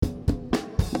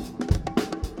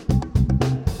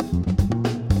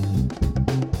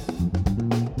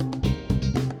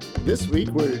This week,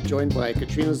 we're joined by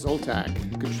Katrina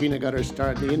Zoltak. Katrina got her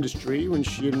start in the industry when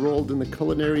she enrolled in the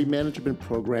Culinary Management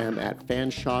program at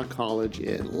Fanshawe College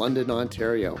in London,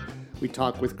 Ontario. We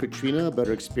talk with Katrina about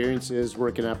her experiences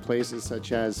working at places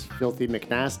such as Philty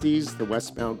McNasty's, the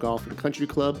Westmount Golf and Country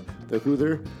Club, the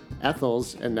Huether,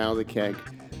 Ethel's, and now the Keg.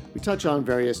 We touch on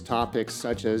various topics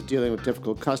such as dealing with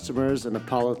difficult customers and the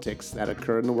politics that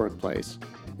occur in the workplace.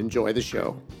 Enjoy the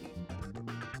show.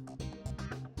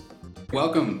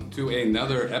 Welcome to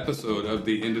another episode of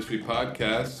the Industry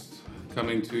Podcast,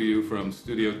 coming to you from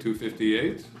Studio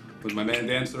 258 with my man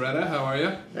Dan Soretta. How are you?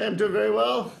 Hey, I'm doing very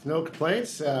well. No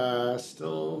complaints.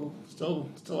 Still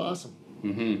awesome.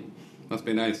 Mm-hmm. Must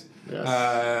be nice.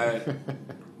 Yes.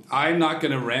 I'm not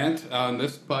going to rant on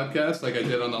this podcast like I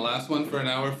did on the last one for an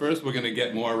hour first. We're going to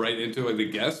get more right into it. The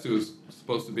guest, who's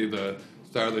supposed to be the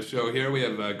star of the show here. We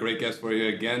have a great guest for you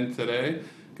again today.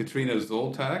 Katrina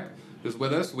Zoltak is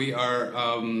with us. We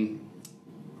are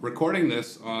recording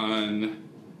this on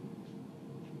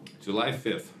July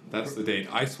 5th. That's the date.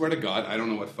 I swear to God, I don't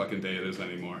know what fucking day it is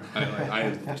anymore.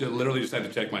 I literally just had to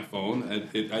check my phone.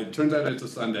 It turns out it's a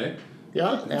Sunday.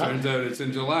 Yeah. Turns out it's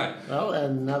in July. Well,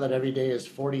 and now that every day is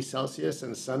 40 Celsius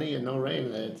and sunny and no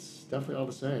rain, it's definitely all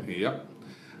the same. Yep.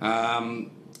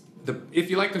 If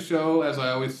you like the show, as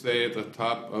I always say at the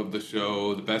top of the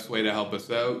show, the best way to help us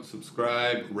out,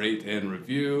 subscribe, rate, and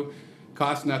review.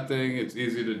 Costs nothing. It's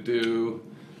easy to do.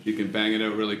 You can bang it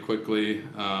out really quickly.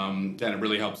 And it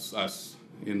really helps us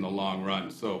in the long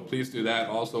run. So please do that.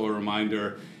 Also a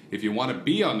reminder, if you want to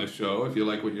be on the show, if you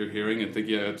like what you're hearing and think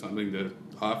you have something to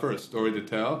offer, a story to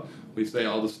tell, we say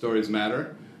all the stories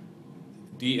matter.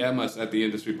 DM us at the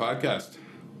Industry Podcast.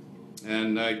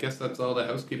 And I guess that's all the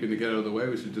housekeeping to get out of the way.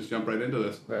 We should just jump right into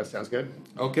this. That sounds good.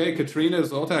 Okay, Katrina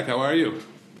Zoltak, how are you?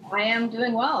 I am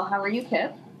doing well. How are you,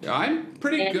 Kip? I'm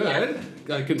pretty good,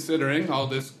 considering all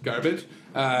this garbage.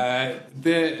 I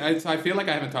feel like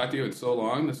I haven't talked to you in so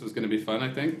long. This is going to be fun,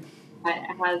 I think.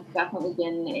 It has definitely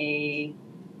been a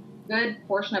good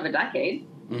portion of a decade.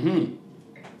 Mm-hmm.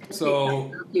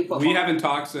 So we haven't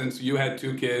talked since you had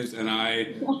 2 kids and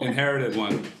I inherited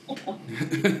one,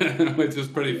 which is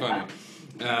pretty funny.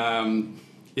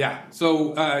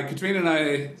 So Katrina and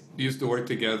I used to work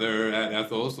together at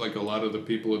Ethel's, like a lot of the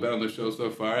people who've been on the show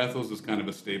so far. Ethel's is kind of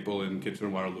a staple in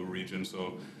Kitchener-Waterloo region,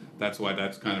 so that's why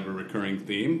that's kind of a recurring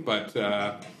theme. But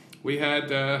we had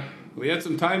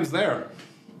some times there.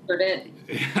 Sure did.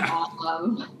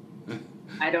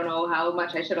 I don't know how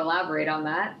much I should elaborate on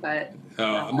that, but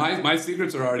my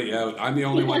secrets are already out. I'm the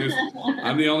only one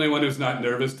who's not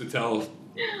nervous to talk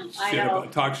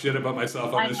shit about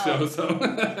myself on this show. So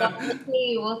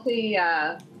we'll see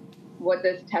what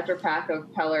this Tetra Pak of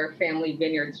Peller Family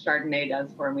Vineyards Chardonnay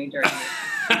does for me during this.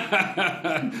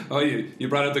 Oh, you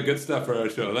brought out the good stuff for our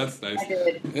show. That's nice. I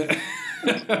did.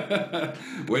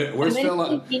 we're still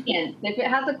inconvenient. If it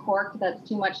has a cork, that's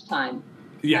too much time.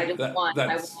 Yeah, I want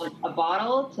a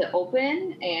bottle to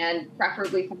open and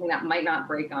preferably something that might not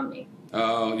break on me.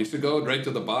 Oh, you should go right to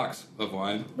the box of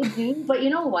wine. I do, but you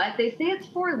know what? They say it's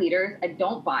 4 liters. I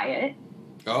don't buy it.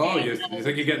 Oh, you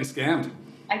think you're getting scammed?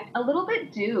 I a little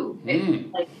bit do.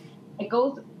 It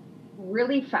goes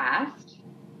really fast.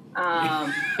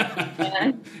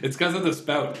 And it's because of the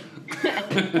spout.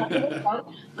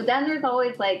 But then there's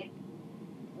always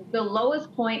the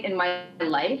lowest point in my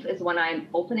life is when I'm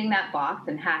opening that box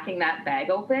and hacking that bag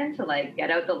open to get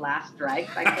out the last drag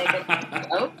so I can't get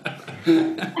out.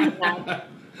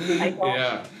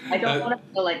 I don't want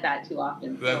to feel like that too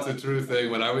often. That's a true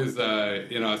thing. When I was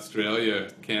in Australia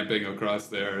camping across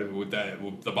there,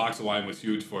 the box of wine was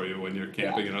huge for you when you're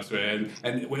camping in Australia.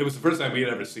 And it was the first time we had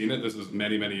ever seen it. This was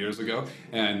many, many years ago.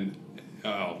 And,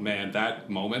 oh, man, that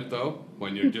moment, though,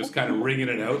 when you're just kind of wringing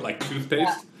it out like toothpaste.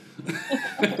 Yeah.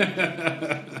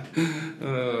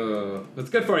 That's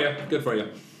good for you. Good for you.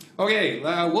 Okay,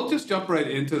 we'll just jump right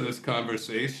into this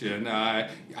conversation. I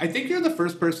think you're the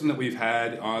first person that we've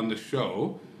had on the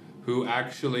show who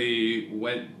actually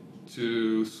went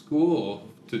to school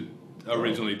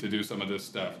originally to do some of this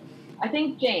stuff. I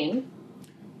think James.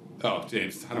 Oh,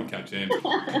 James. I don't count James.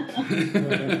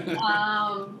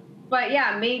 But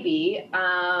yeah, maybe.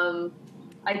 I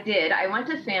did. I went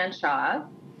to Fanshawe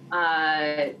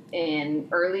in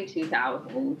early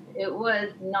 2000s. It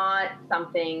was not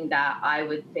something that I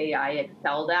would say I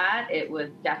excelled at. It was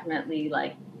definitely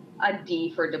a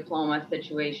D for diploma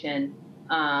situation.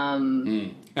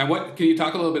 And can you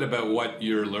talk a little bit about what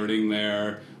you're learning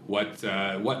there? What's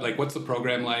the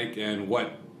program like, and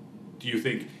what do you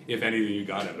think, if anything, you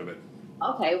got out of it?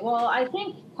 Okay, well, I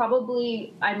think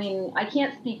probably, I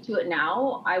can't speak to it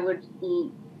now. I would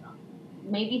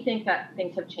maybe think that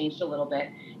things have changed a little bit.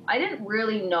 I didn't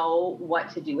really know what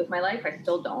to do with my life. I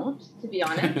still don't, to be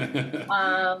honest.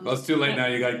 Well, it's too late now.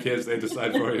 You got kids; they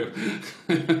decide for you.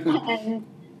 And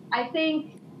I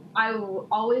think I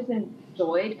always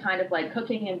enjoyed kind of like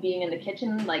cooking and being in the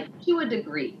kitchen, like to a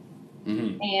degree.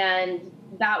 Mm-hmm. And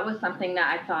that was something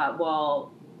that I thought,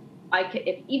 well,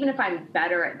 even if I'm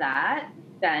better at that,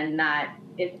 then that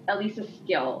is at least a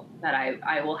skill that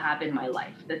I will have in my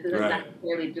life. This isn't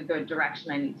necessarily the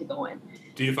direction I need to go in.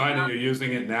 Do you find that you're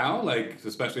using it now, like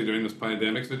especially during this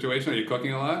pandemic situation? Are you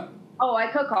cooking a lot? Oh, I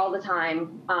cook all the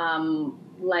time.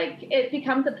 Like it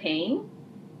becomes a pain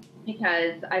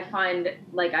because I find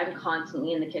like I'm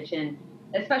constantly in the kitchen,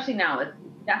 especially now. It's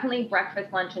definitely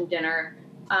breakfast, lunch, and dinner.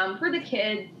 For the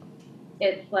kids,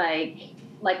 it's like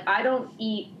I don't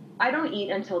eat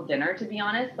until dinner, to be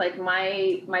honest. Like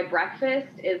my breakfast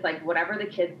is like whatever the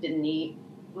kids didn't eat.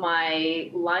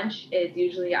 My lunch is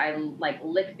usually I like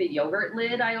lick the yogurt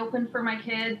lid I open for my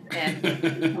kids and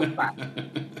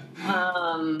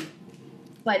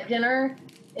but dinner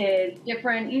is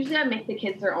different. Usually I make the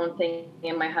kids their own thing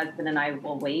and my husband and I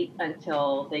will wait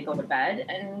until they go to bed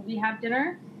and we have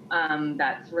dinner.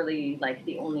 That's really like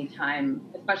the only time,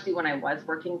 especially when I was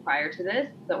working prior to this,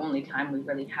 the only time we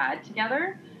really had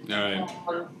together. All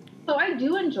right. So I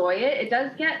do enjoy it. It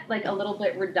does get like a little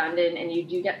bit redundant and you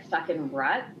do get stuck in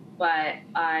rut, but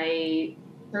I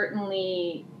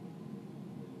certainly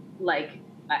like,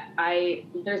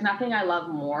 there's nothing I love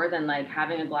more than like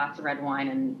having a glass of red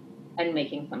wine and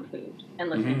making some food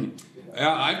and listening to music.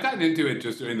 Yeah, I've gotten into it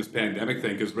just during this pandemic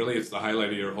thing because really it's the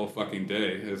highlight of your whole fucking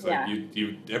day. It's like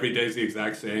you every day's the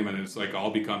exact same and it's like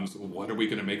all becomes, what are we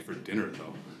going to make for dinner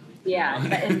though? Yeah,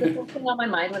 it's the first thing on my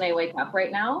mind when I wake up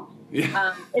right now.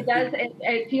 Yeah.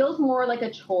 It feels more like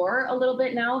a chore a little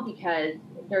bit now because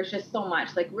there's just so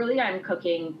much. Like really I'm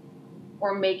cooking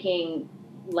or making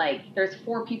like there's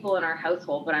 4 people in our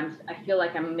household, but I feel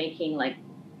like I'm making like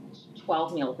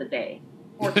 12 meals a day.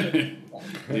 14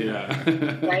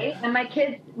 Yeah. Right? And my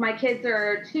kids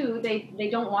are 2, they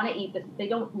don't want to eat this, they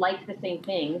don't like the same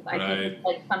things. I think it's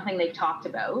like something they've talked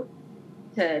about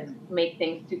to make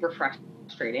things super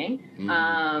frustrating.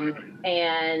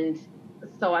 And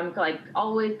so I'm like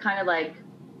always kind of like,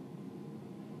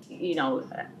 you know,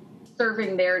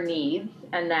 serving their needs.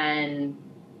 And then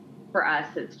for us,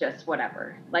 it's just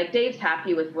whatever. Like Dave's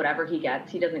happy with whatever he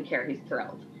gets. He doesn't care. He's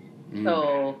thrilled.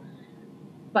 So,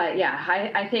 but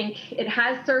yeah, I think it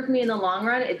has served me in the long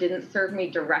run. It didn't serve me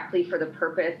directly for the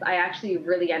purpose. I actually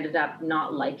really ended up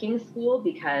not liking school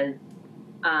because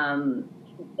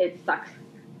it sucks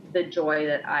the joy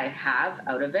that I have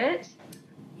out of it.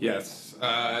 Yes,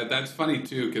 that's funny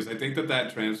too, because I think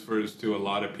that transfers to a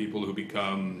lot of people who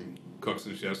become cooks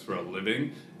and chefs for a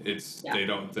living. They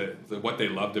don't what they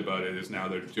loved about it is now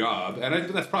their job, and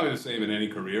that's probably the same in any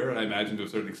career. I imagine to a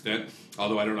certain extent.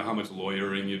 Although I don't know how much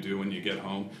lawyering you do when you get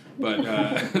home, but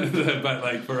but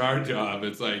like for our job,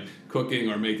 it's like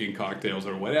cooking or making cocktails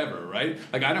or whatever, right?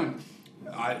 Like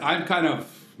I've kind of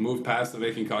moved past the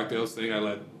making cocktails thing. I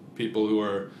let people who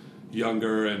are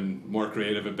younger and more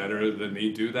creative and better than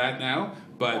me do that now,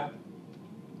 but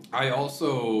I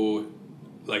also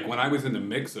like when I was in the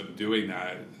mix of doing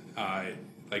that,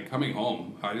 like coming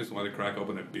home, I just wanted to crack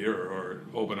open a beer or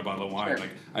open a bottle of wine.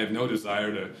 Like I have no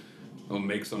desire to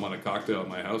make someone a cocktail in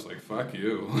my house. Like fuck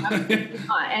you.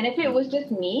 And if it was just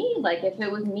me, like if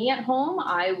it was me at home,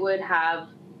 I would have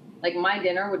like my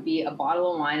dinner would be a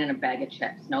bottle of wine and a bag of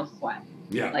chips, no sweat.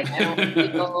 Yeah. Like I don't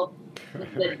feel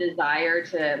the desire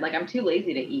to like I'm too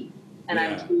lazy to eat, and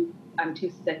I'm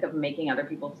too sick of making other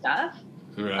people's stuff.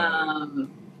 Right.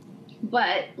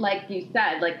 But like you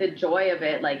said, like the joy of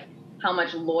it, like how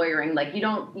much lawyering, like you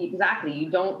don't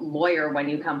lawyer when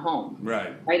you come home.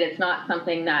 Right. It's not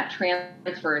something that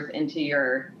transfers into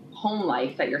your home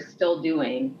life that you're still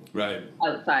doing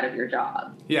outside of your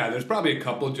job. Yeah, there's probably a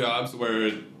couple jobs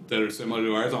that are similar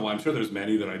to ours. I'm sure there's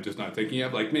many that I'm just not thinking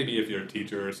of. Like maybe if you're a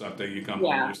teacher or something, you come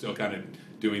home and you're still kind of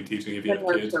doing teaching if you have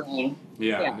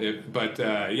kids. But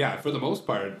for the most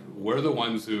part, we're the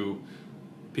ones who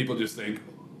people just think.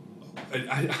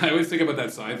 I always think about that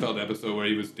Seinfeld episode where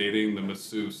he was dating the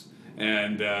masseuse,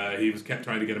 and he kept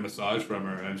trying to get a massage from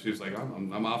her, and she's like,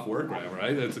 "I'm off work now,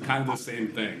 right?" It's kind of the same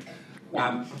thing.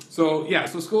 So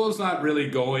school is not really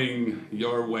going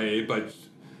your way, but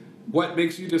what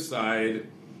makes you decide?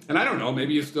 And I don't know,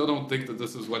 maybe you still don't think that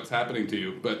this is what's happening to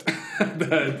you, but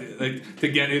like to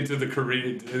get into the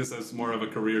career, is this more of a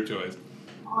career choice?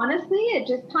 Honestly, it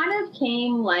just kind of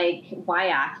came like by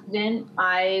accident.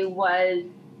 I was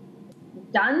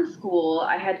done school.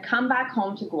 I had come back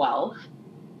home to Guelph,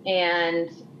 And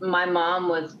my mom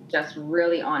was just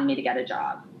really on me to get a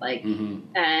job. Like,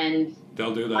 and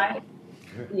they'll do that.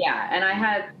 And I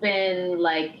had been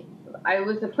like, I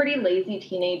was a pretty lazy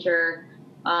teenager.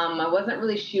 I wasn't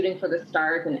really shooting for the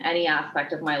stars in any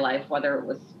aspect of my life, whether it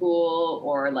was school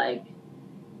or like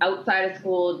outside of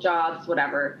school, jobs,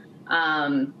 whatever.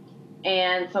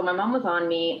 And so my mom was on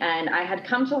me, and I had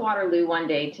come to Waterloo one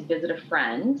day to visit a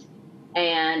friend,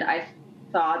 and I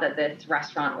saw that this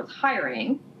restaurant was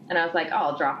hiring, and I was like, oh,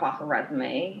 I'll drop off a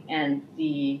resume and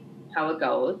see how it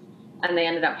goes. And they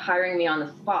ended up hiring me on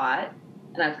the spot,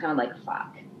 and I was kind of like,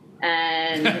 fuck.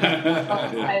 And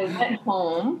I went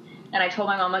home, and I told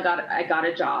my mom I got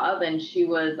a job, and she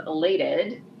was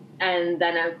elated. And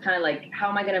then I was kind of like, how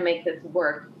am I going to make this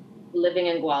work living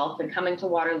in Guelph and coming to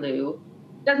Waterloo?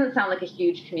 Doesn't sound like a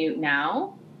huge commute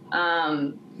now.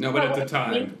 No, but at the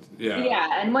time,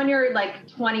 Yeah, and when you're like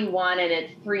 21 and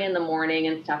it's 3 a.m.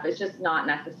 and stuff, it's just not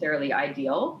necessarily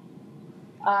ideal.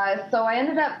 So I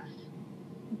ended up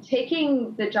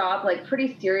taking the job like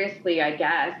pretty seriously, I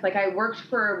guess. Like I worked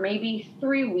for maybe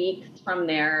 3 weeks from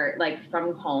there, like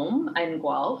from home in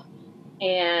Guelph.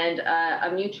 And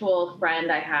a mutual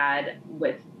friend I had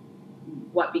with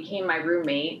what became my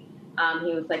roommate,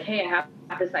 he was like, hey, I have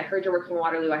this, I heard you're working in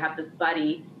Waterloo, I have this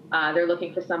buddy, they're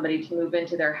looking for somebody to move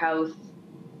into their house,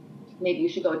 maybe you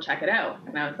should go check it out.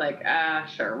 And I was like,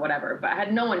 sure, whatever, but I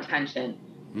had no intention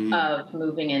of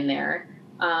moving in there.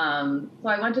 So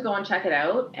I went to go and check it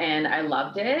out, and I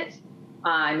loved it.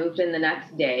 I moved in the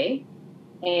next day,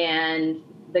 and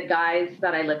the guys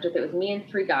that I lived with, it was me and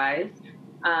 3 guys,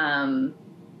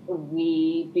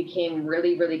 we became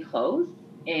really, really close,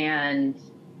 and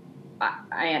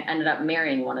I ended up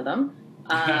marrying one of them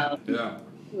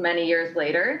many years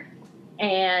later.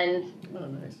 And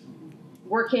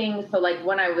working, so like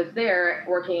when I was there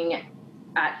working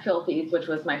at Philty's, which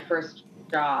was my first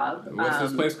job. What's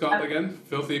this place called again?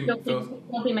 Philty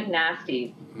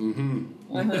McNasty.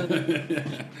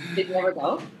 Did you ever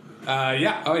go?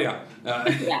 Yeah. Oh, yeah.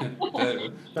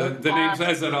 The name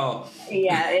says it all.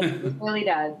 Yeah, it really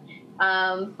does.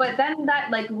 But then that,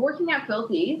 like, working at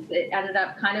Philty's, it ended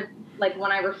up kind of, like,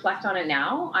 when I reflect on it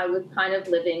now, I was kind of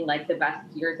living, like, the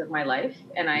best years of my life,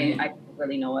 and I didn't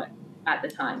really know it at the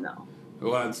time, though.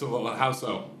 Well, so how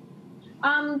so?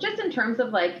 Just in terms of,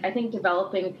 like, I think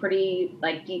developing pretty,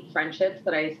 like, deep friendships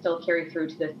that I still carry through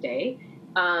to this day.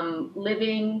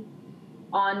 Living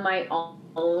on my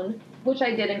own, which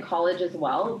I did in college as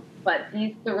well, but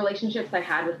the relationships I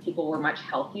had with people were much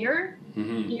healthier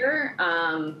here.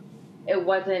 It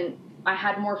wasn't, I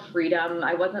had more freedom.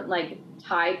 I wasn't like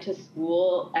tied to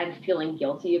school and feeling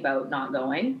guilty about not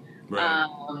going. Right.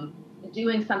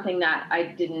 Doing something that I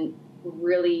didn't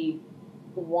really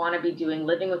want to be doing,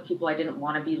 living with people I didn't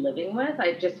want to be living with.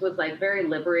 I just was like very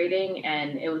liberating,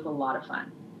 and it was a lot of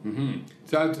fun.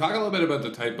 So talk a little bit about the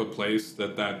type of place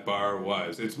that bar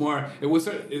was. It's more,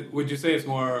 would you say it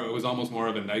was almost more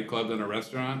of a nightclub than a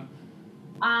restaurant?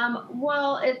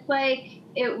 Well, it's like,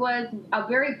 it was a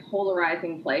very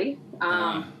polarizing place.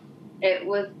 It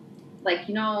was like,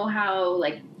 you know how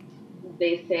like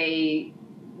they say,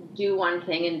 do one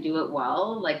thing and do it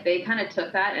well. Like they kind of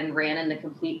took that and ran in the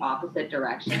complete opposite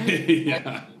direction.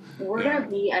 Like, we're going to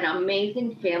be an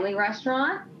amazing family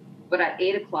restaurant, but at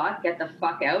 8:00, get the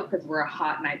fuck out because we're a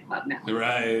hot nightclub now.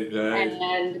 Right.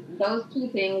 And those two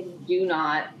things do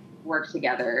not work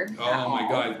together. Oh my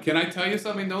God. Can I tell you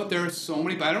something though? There are so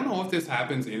many, I don't know if this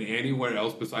happens in anywhere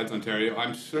else besides Ontario.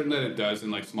 I'm certain that it does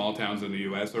in like small towns in the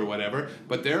US or whatever,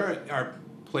 but there are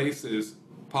places,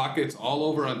 pockets all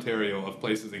over Ontario of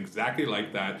places exactly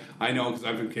like that. I know because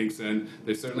I'm from Kingston.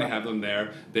 They certainly have them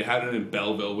there. They had it in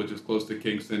Belleville, which is close to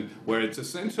Kingston, where it's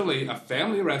essentially a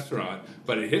family restaurant,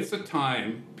 but it hits a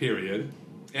time period,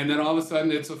 and then all of a sudden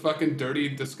it's a fucking dirty,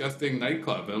 disgusting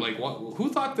nightclub. And like, who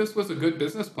thought this was a good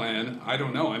business plan? I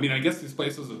don't know. I mean, I guess these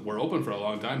places were open for a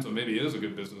long time, so maybe it is a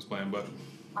good business plan, but...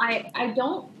 I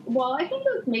don't, well, I think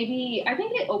it was maybe, I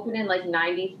think it opened in like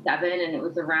 97 and it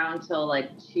was around till like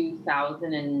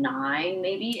 2009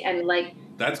 maybe. And like,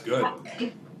 that's good.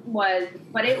 It was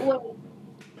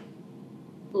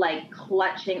like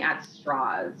clutching at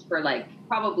straws for like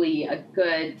probably a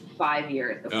good 5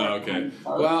 years before. Oh, okay.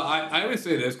 Well, I always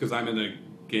say this because I'm in the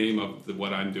game of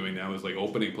what I'm doing now is like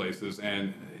opening places,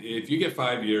 and if you get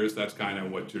 5 years, that's kind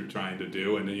of what you're trying to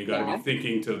do, and then you got to be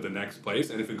thinking to the next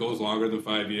place. And if it goes longer than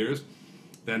 5 years,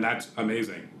 then that's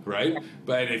amazing, right?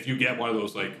 But if you get one of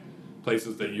those like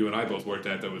places that you and I both worked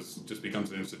at that just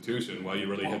becomes an institution, well, you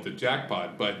really hit the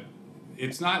jackpot. But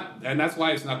it's not, and that's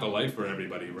why it's not the life for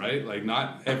everybody, right? Like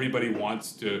not everybody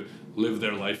wants to live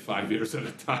their life 5 years at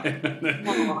a time.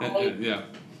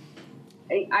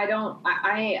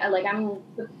 I'm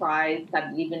surprised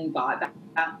that we even got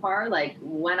that far. Like,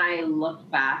 when I look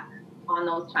back on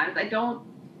those times,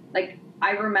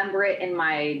 I remember it in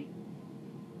my,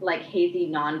 like, hazy,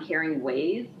 non-caring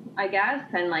ways, I guess.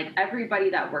 And, like, everybody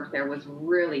that worked there was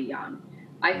really young.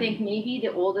 I think maybe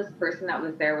the oldest person that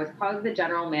was there was probably the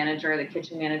general manager, the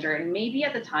kitchen manager, and maybe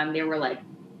at the time they were, like,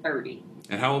 30.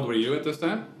 And how old were you at this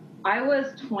time? I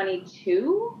was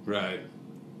 22. Right.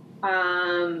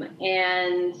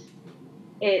 And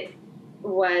it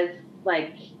was,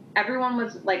 like, everyone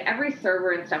was, like, every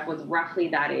server and stuff was roughly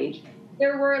that age.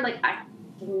 There were, like,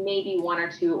 maybe one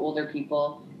or two older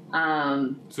people.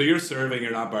 So you're serving,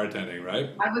 you're not bartending,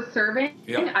 right? I was serving.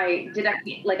 Yep. I did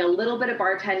a little bit of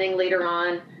bartending later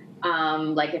on.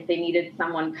 Like, if they needed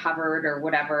someone covered or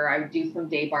whatever, I would do some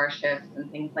day bar shifts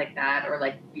and things like that, or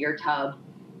like beer tub,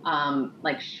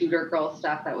 like shooter girl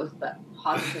stuff. That was the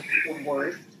positive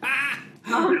worst.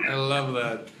 I love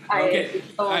that. Okay,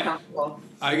 it's so uncomfortable.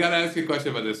 I gotta ask you a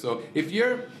question about this. So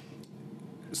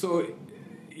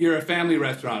you're a family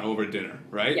restaurant over dinner,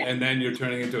 right? Yeah. And then you're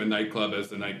turning into a nightclub as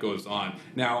the night goes on.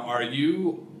 Now, are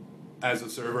you, as a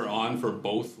server, on for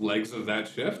both legs of that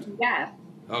shift? Yes.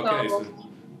 Okay, so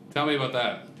tell me about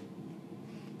that.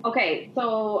 Okay,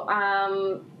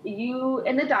 so you,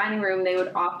 in the dining room, they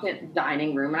would often,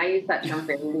 dining room, and I use that term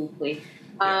very loosely.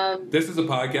 This is a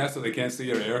podcast, so they can't see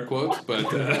your air quotes, but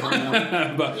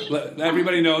but let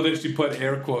everybody know that she put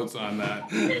air quotes on that.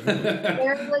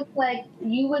 There was, like,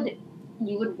 you would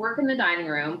work in the dining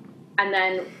room, and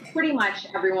then pretty much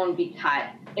everyone would be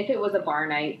cut if it was a bar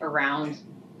night around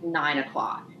 9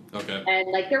 o'clock. Okay.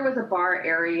 And, like, there was a bar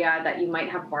area that you might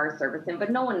have bar service in, but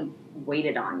no one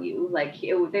waited on you. Like,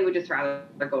 they would just rather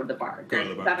go to the bar.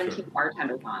 There's 17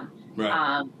 bartenders on.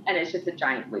 Right. And it's just a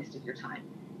giant waste of your time.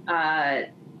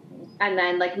 And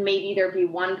then, like, maybe there'd be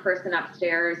one person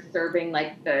upstairs serving,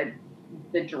 like, the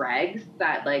dregs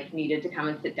that, like, needed to come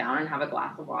and sit down and have a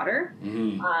glass of water.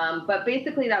 Mm-hmm. But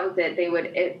basically that was it.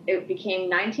 It became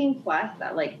 19 plus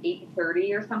at, like,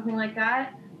 8:30 or something like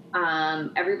that.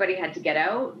 Everybody had to get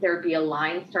out. There'd be a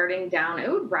line starting down.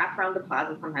 It would wrap around the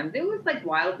plaza sometimes. It was, like,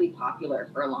 wildly popular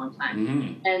for a long time.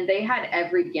 Mm-hmm. And they had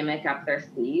every gimmick up their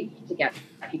sleeve to get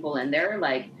people in there,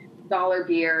 like dollar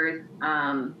beers.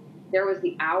 There was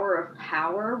the hour of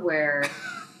power where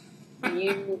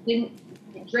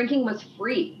drinking was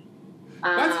free.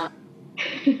 What?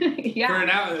 Yeah.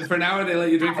 For an hour they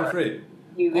let you drink for free.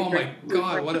 Oh my drink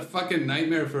God, what a fucking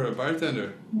nightmare for a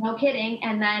bartender. No kidding.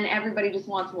 And then everybody just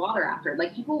wants water after.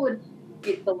 Like,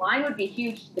 the line would be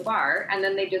huge to the bar, and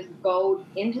then they just go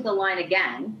into the line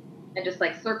again and just,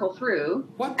 like, circle through.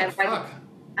 What the fuck?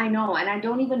 I know, and I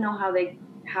don't even know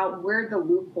where the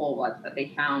loophole was that they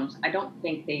found. I don't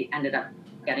think they ended up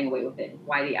getting away with it,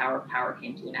 why the hour of power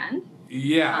came to an end.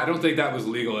 Yeah, I don't think that was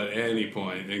legal at any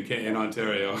point in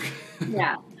Ontario.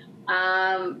 Yeah.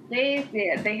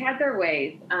 They had their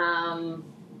ways. And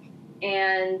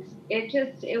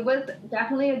it was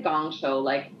definitely a gong show.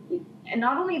 Like, and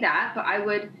not only that, but I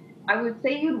would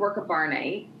say you'd work a bar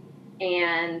night,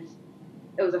 and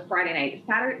it was a Friday night,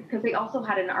 Saturday, because they also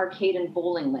had an arcade and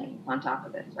bowling lane on top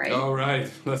of this, right? Oh, right.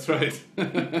 That's right.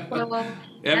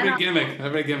 Every gimmick.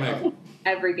 Every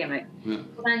gimmick. Yeah.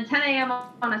 So then 10 a.m.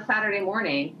 on a Saturday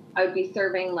morning, I would be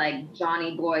serving, like,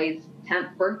 Johnny Boy's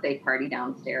 10th birthday party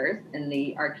downstairs in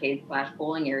the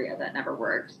arcade/bowling area that never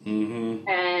worked. Mm-hmm.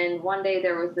 And one day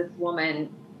there was this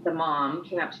woman, the mom,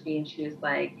 came up to me and she was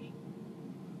like,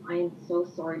 "I am so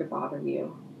sorry to bother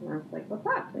you." And I was like, "What's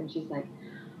up?" And she's like,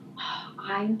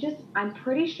 I'm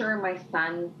pretty sure my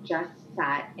son just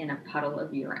sat in a puddle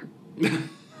of urine.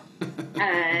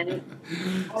 And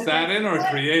sat in or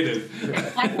created?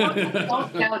 I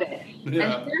don't doubt it. Yeah.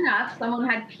 And sure enough, someone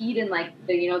had peed in, like,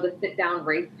 the sit-down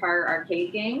race car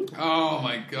arcade game. Oh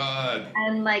my God!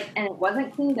 And it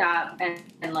wasn't cleaned up,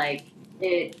 and like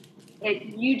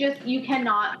you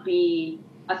cannot be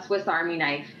a Swiss Army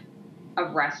knife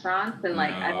of restaurants, and, like,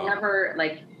 No.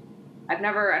 I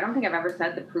don't think I've ever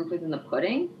said the proof is in the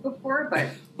pudding before, but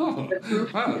the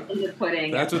proof is in the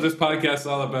pudding. That's what this podcast's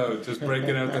all about, just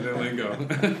breaking out the new lingo.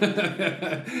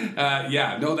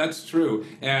 Yeah, no, that's true.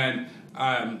 And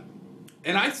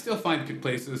I still find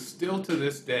places, still to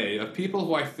this day, of people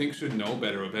who I think should know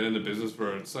better, have been in the business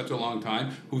for such a long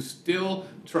time, who still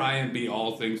try and be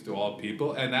all things to all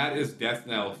people, and that is death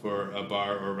knell for a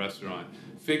bar or a restaurant.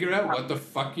 Figure out what the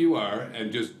fuck you are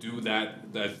and just do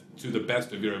that to the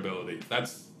best of your ability.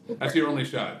 That's your only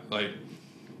shot. Like,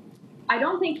 I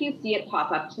don't think you see it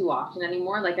pop up too often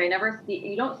anymore. Like,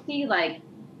 you don't see, like,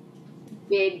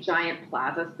 big giant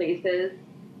plaza spaces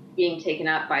being taken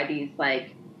up by these,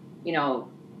 like,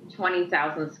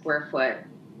 20,000 square foot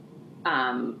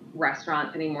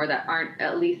restaurants anymore that aren't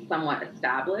at least somewhat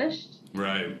established.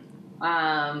 Right.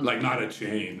 Like not a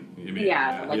chain, you mean?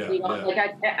 Yeah, like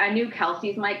I knew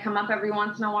Kelsey's might come up every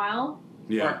once in a while,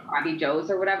 or Krabby Joe's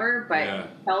or whatever, but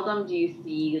seldom do you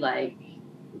see like,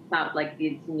 it's not like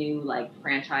these new like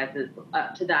franchises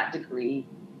up to that degree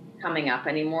coming up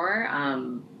anymore.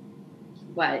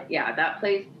 But yeah, that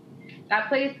place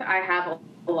I have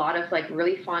a lot of like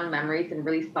really fond memories and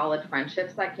really solid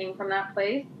friendships that came from that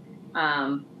place.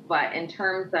 But in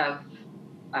terms of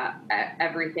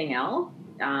everything else,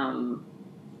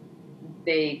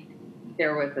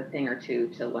 there was a thing or two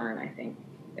to learn, I think,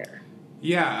 there.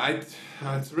 Yeah,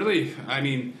 it's really, I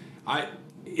mean,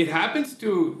 it happens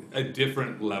to a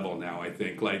different level now, I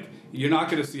think. Like, you're not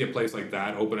going to see a place like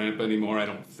that open up anymore, I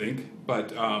don't think.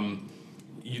 But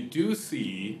what you do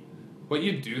see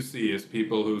is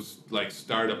people who, like,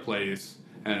 start a place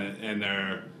and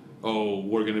they're,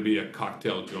 we're going to be a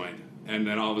cocktail joint. And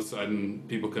then all of a sudden,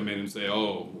 people come in and say,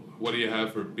 what do you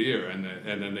have for beer? And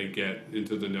then they get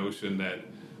into the notion that,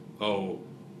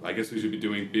 I guess we should be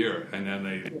doing beer. And then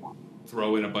they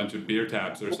throw in a bunch of beer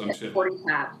taps or some shit. 40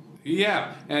 taps.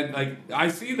 Yeah, and like I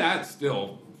see that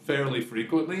still fairly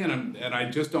frequently, and I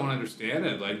just don't understand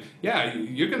it. Like, yeah,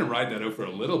 you're going to ride that out for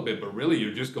a little bit, but really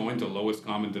you're just going to lowest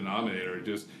common denominator.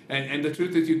 And the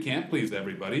truth is you can't please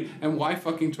everybody, and why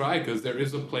fucking try? Because there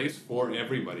is a place for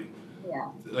everybody. Yeah.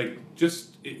 Like,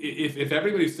 just if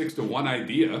everybody sticks to one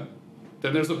idea,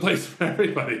 then there's a place for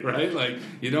everybody, right? Like,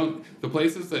 the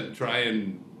places that try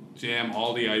and jam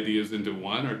all the ideas into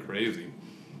one are crazy.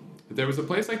 There was a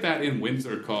place like that in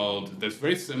Windsor that's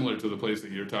very similar to the place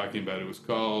that you're talking about. It was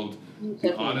called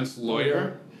The Honest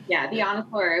Lawyer. Yeah, The Honest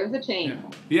Lawyer. It was a chain.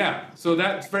 Yeah, so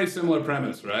that's very similar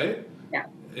premise, right? Yeah.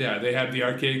 Yeah, they had the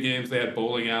arcade games, they had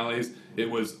bowling alleys. It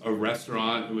was a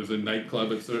restaurant, it was a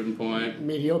nightclub at a certain point.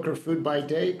 Mediocre food by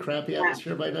day, crappy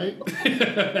atmosphere by night.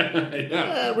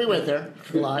 Yeah. We went there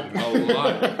a lot. A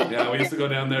lot. Yeah, we used to go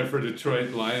down there for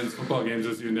Detroit Lions football games,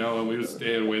 as you know, and we would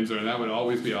stay in Windsor, and that would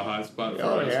always be a hot spot for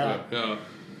us. Yeah.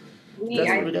 We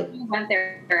went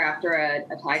there after a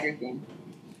Tigers game.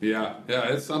 Yeah,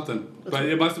 it's something. But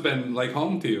it must have been like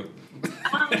home to you.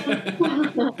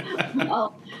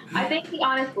 Well, I think The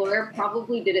Honest Lawyer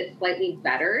probably did it slightly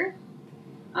better.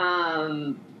 They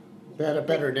had a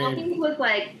better name.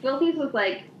 Philty's was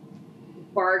like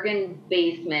bargain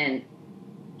basement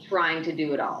trying to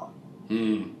do it all.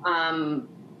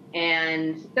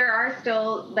 And there are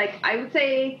still, I would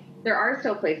say there are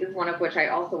still places, one of which I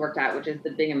also worked at, which is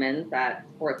the Bingaman's at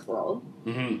Sports World.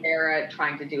 Mm-hmm. They're a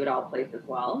trying to do it all place as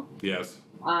well. Yes.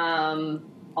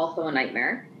 Also a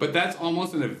nightmare. But that's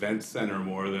almost an event center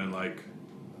more than like...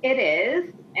 It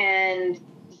is, and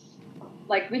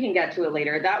we can get to it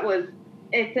later.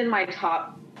 It's in my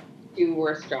top 2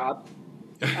 worst jobs.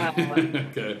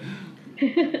 Okay.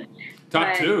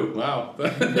 Top 2, wow.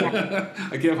 Yeah.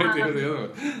 I can't wait to hear the other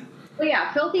one. But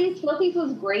yeah, Philty's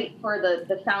was great for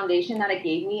the foundation that it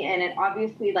gave me, and it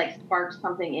obviously sparked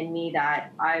something in me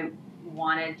that I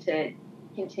wanted to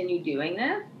continue doing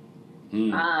this.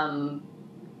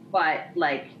 But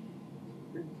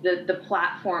the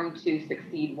platform to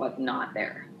succeed was not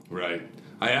there. Right.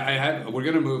 We're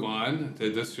going to move on.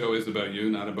 This show is about you,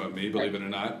 not about me, believe it or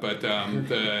not. But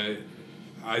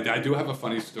I do have a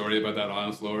funny story about that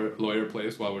Honest Lawyer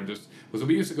place.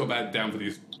 We used to go back down for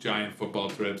these giant football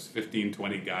trips, 15,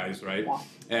 20 guys, right? Yeah.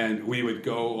 And we would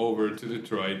go over to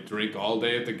Detroit, drink all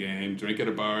day at the game, drink at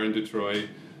a bar in Detroit,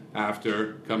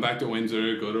 after, come back to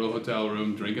Windsor, go to a hotel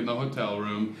room, drink in the hotel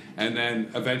room, and then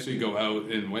eventually go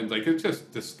out and went, it's just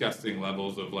disgusting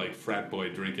levels of frat boy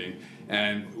drinking.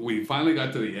 And we finally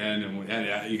got to the end,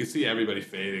 and you could see everybody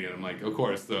fading, and I'm like, of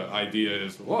course, the idea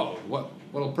is, whoa,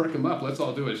 what'll perk him up? Let's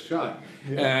all do a shot.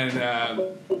 Yeah. And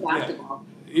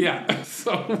yeah.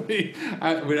 So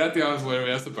we're at the office where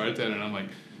we asked the bartender, and I'm like,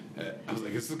 I was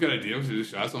like, this is a good idea. We should do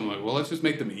shots. So I'm like, well, let's just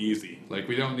make them easy.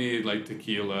 We don't need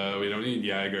tequila. We don't need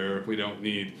Jaeger. We don't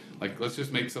need let's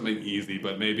just make something easy,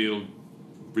 but maybe it'll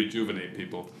rejuvenate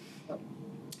people.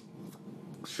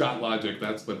 Shot logic.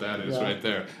 That's what that is right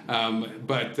there.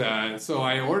 So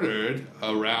I ordered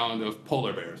a round of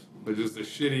polar bears, which is the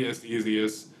shittiest,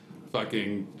 easiest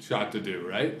fucking shot to do,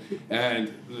 right?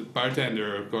 And the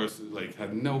bartender, of course,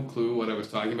 had no clue what I was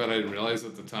talking about. I didn't realize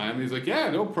at the time. He's like, yeah,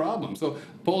 no problem. So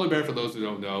polar bear, for those who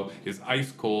don't know, is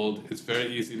ice cold. It's very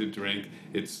easy to drink.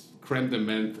 It's creme de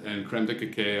menthe and creme de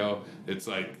cacao. It's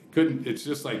it's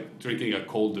just like drinking a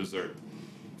cold dessert.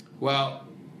 Well,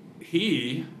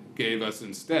 he gave us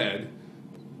instead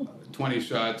 20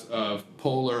 shots of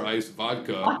polar ice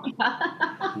vodka,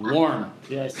 warm.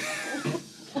 Yes.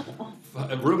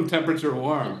 room temperature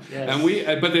warm. Yes.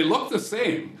 And but they look the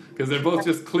same because they're both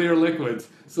just clear liquids.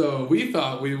 So we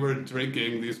thought we were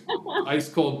drinking these ice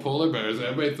cold polar bears.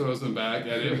 Everybody throws them back,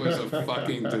 and it was a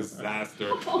fucking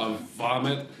disaster of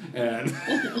vomit and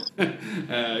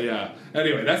yeah.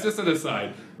 Anyway, that's just an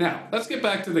aside. Now let's get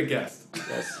back to the guest.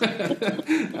 Yes.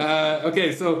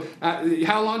 Okay, so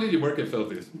how long did you work at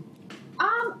Philty's?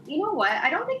 You know what? I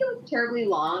don't think it was terribly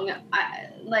long.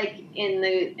 Like in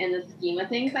the scheme of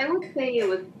things, I would say it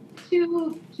was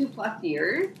two plus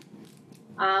years,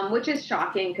 which is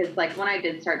shocking because like when I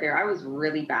did start there, I was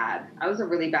really bad. I was a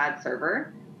really bad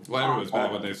server. Well, everyone's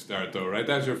bad when they start, though, right?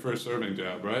 That's your first serving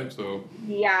job, right? So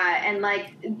yeah, and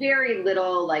like very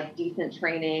little like decent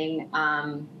training.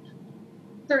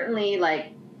 Certainly, like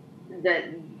that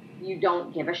you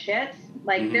don't give a shit.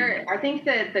 Like I think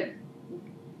that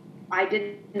I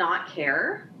did not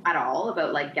care at all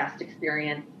about like guest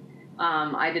experience.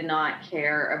 I did not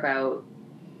care about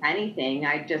anything.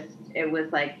 It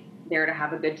was like there to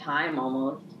have a good time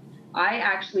almost. I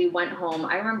actually went home.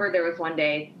 I remember there was one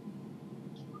day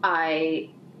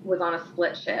I was on a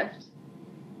split shift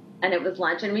and it was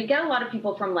lunch, and we get a lot of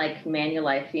people from like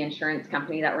Manulife, the insurance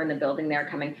company that were in the building there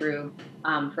coming through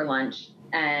for lunch,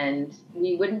 and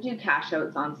we wouldn't do cash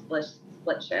outs on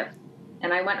split shifts.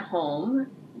 And I went home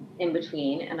in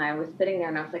between, and I was sitting there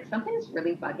and I was like, something's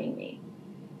really bugging me.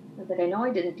 I was like, I know I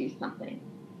didn't do something.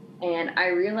 And I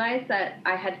realized that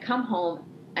I had come home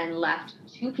and left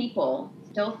two people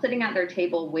still sitting at their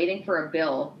table waiting for a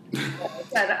bill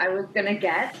that I was going to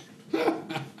get.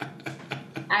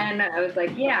 And I was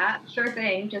like, yeah, sure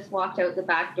thing. Just walked out the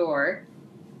back door,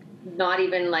 not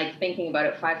even like thinking about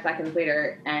it 5 seconds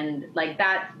later. And like,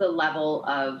 that's the level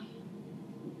of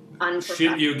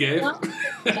shit you gave?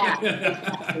 Yeah,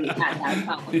 exactly. At that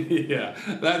time. Yeah,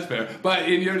 that's fair. But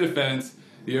in your defense,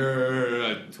 you're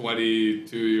a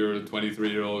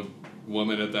 23-year-old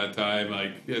woman at that time.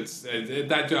 Like,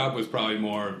 that job was probably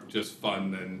more just fun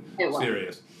than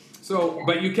serious. So, yeah.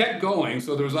 But you kept going,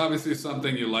 so there was obviously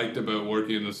something you liked about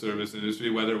working in the service industry,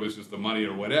 whether it was just the money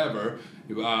or whatever.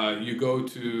 You go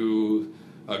to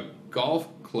a golf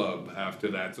club after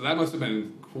that, so that must have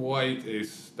been quite a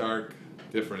stark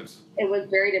difference. It was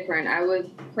very different. I was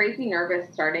crazy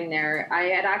nervous starting there. I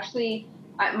had actually,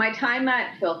 my time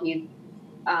at Philty's,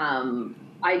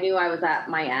 I knew I was at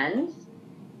my end.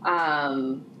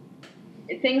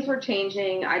 Things were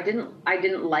changing. I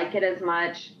didn't like it as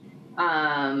much.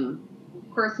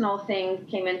 Personal things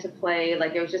came into play.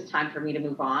 Like, it was just time for me to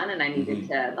move on, and I needed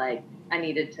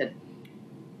to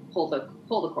pull the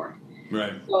cord.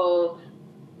 Right. So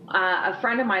a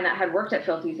friend of mine that had worked at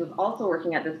Philty's was also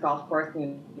working at this golf course, and he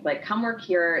was like, come work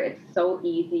here. It's so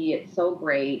easy. It's so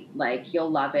great. Like,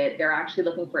 you'll love it. They're actually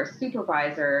looking for a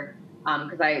supervisor,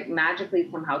 because I magically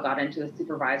somehow got into a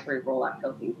supervisory role at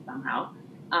Philty's somehow.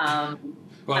 Well,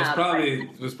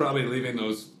 it was probably leaving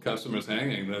those customers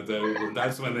hanging.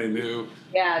 That's when they knew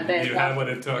you had what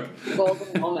it took.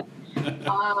 Golden moment.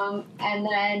 And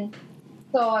then,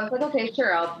 so I was like, okay,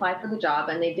 sure, I'll apply for the job.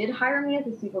 And they did hire me as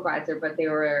a supervisor, but they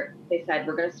said,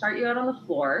 we're going to start you out on the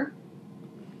floor.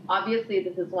 Obviously,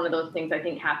 this is one of those things I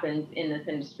think happens in this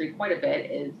industry quite a bit,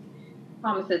 is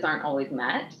promises aren't always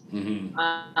met. Mm-hmm.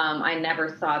 I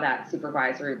never saw that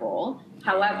supervisory role.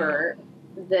 However,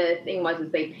 the thing was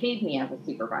they paid me as a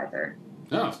supervisor.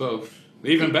 Oh, so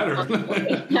even better.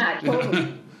 Yeah,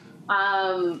 totally.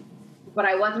 But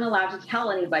I wasn't allowed to tell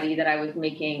anybody that I was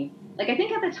making, like, I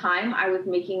think at the time I was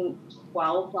making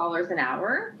 $12 an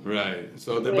hour. Right.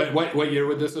 So what year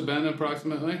would this have been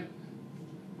approximately?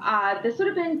 This would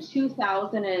have been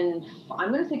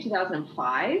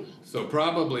 2005. So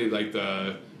probably like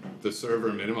the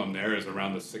server minimum there is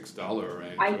around the $6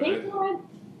 range. I think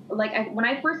when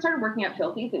I first started working at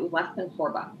Philty's, it was less than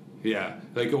 $4. Yeah,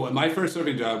 like my first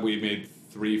serving job, we made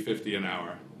 $3.50 an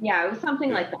hour. Yeah, it was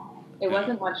something like that. It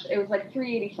wasn't much. It was like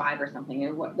 $3.85 or something.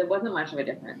 There wasn't much of a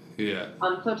difference. Yeah.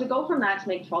 So to go from that to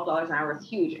make $12 an hour was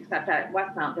huge. Except at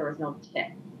Westmount there was no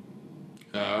tip.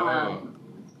 Oh.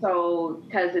 So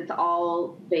because it's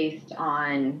all based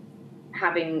on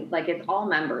having, like, it's all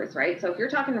members, right? So if you're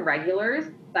talking to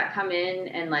regulars that come in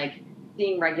and like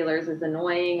seeing regulars is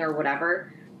annoying or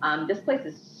whatever, this place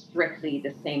is strictly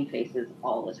the same faces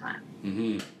all the time.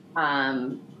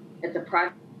 Mm-hmm. It's a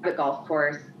private golf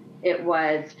course. It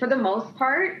was, for the most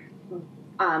part,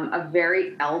 a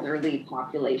very elderly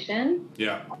population.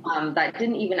 Yeah. That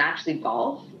didn't even actually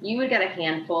golf. You would get a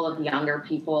handful of younger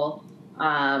people.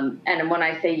 And when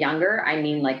I say younger, I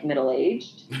mean like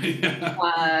middle-aged.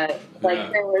 Yeah.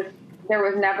 There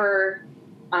was never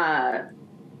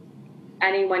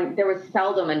anyone. There was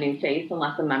seldom a new face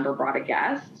unless a member brought a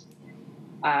guest.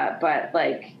 But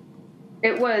like,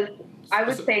 it was, I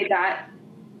would say that,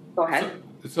 go ahead.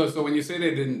 So when you say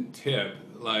they didn't tip,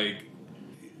 like,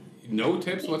 no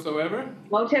tips whatsoever?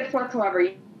 No tips whatsoever.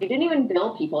 You didn't even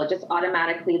bill people. It just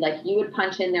automatically, like, you would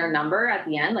punch in their number at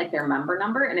the end, like their member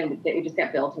number, and it would just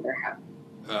get billed to their house.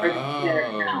 Or to their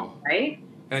account, right?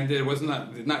 And it wasn't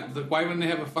why wouldn't they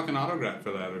have a fucking autograph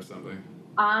for that or something?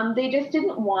 They just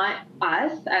didn't want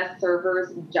us as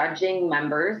servers judging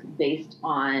members based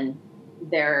on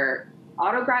their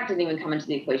autograph. Didn't even come into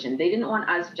the equation. They didn't want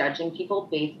us judging people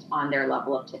based on their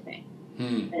level of tipping.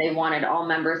 And they wanted all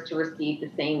members to receive the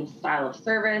same style of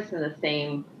service and the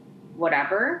same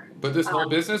whatever. But this whole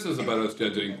business is about us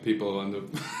judging people on the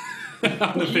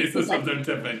on the basis of their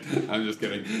tipping. I'm just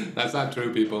kidding. That's not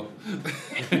true, people.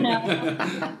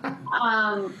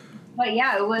 But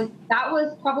yeah, that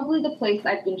was probably the place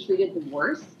I've been treated the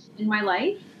worst in my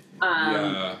life.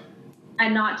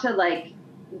 And not to like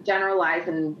generalize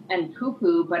and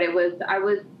poo-poo, but I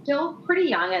was still pretty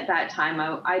young at that time.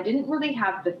 I didn't really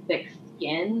have the thick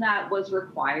skin that was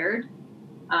required.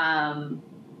 I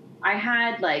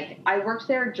worked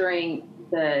there during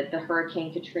the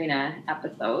Hurricane Katrina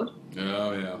episode.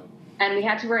 Oh, yeah. And we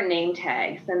had to wear name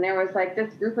tags. And there was like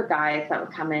this group of guys that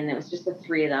would come in. It was just the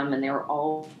three of them, and they were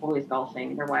all always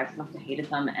golfing. Their wives must have hated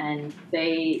them. And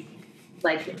they,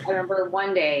 like, I remember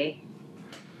one day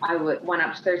I went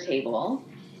up to their table,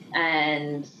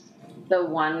 and the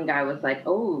one guy was like,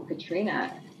 "Oh,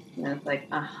 Katrina." And I was like,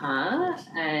 "Uh-huh."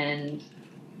 And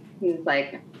he was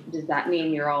like, "Does that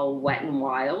mean you're all wet and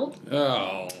wild?"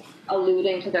 Oh.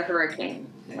 Alluding to the hurricane,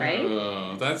 right?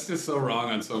 Oh, that's just so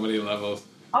wrong on so many levels.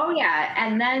 Oh, yeah.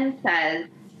 And then says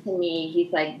to me,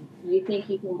 he's like, "You think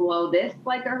you can blow this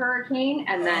like a hurricane?"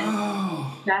 And then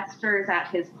gestures at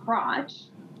his crotch.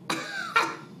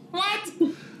 What?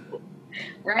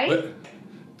 Right? But,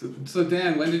 so,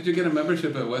 Dan, when did you get a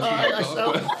membership at Westmount?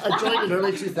 I joined in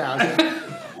early 2000.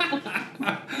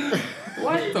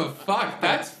 What the fuck?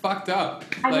 That's fucked up.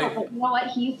 I know, but you know what?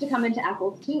 He used to come into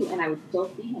Ethel's too, and I would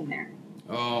still see him there.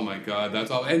 Oh my God,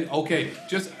 that's all. And okay,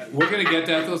 we're gonna get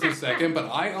to Ethel's in a second, but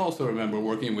I also remember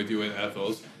working with you at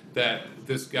Ethel's that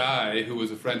this guy who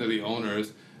was a friend of the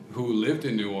owners who lived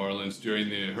in New Orleans during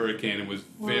the hurricane and was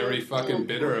very fucking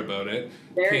bitter about it,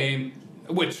 came,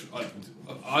 which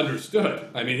understood.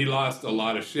 I mean, he lost a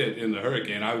lot of shit in the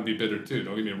hurricane. I would be bitter too,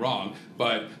 don't get me wrong,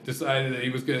 but decided that he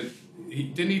was gonna.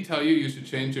 Didn't he tell you should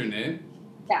change your name?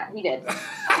 Yeah, he did.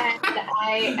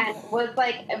 And was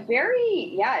like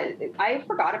I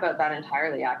forgot about that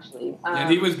entirely, actually. And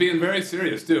he was being very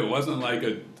serious, too. It wasn't like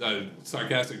a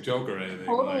sarcastic joke or anything.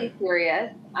 Totally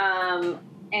serious.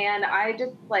 And I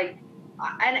just, like,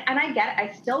 and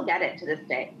I still get it to this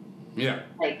day. Yeah.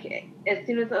 Like, as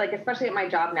soon as, like, especially at my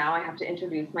job now, I have to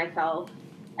introduce myself.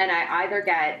 And I either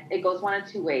it goes one of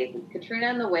two ways. It's Katrina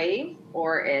and the Waves,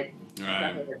 or it's the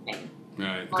hurricane.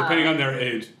 Right. Depending on their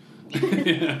age. And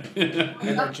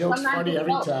that joke's funny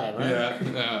every time, right?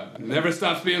 Yeah. Never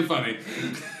stops being funny.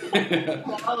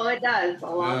 Oh, it does. A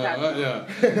long time.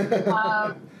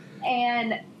 Yeah.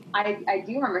 And I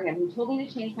do remember him. He told me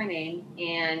to change my name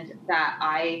and that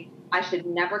I should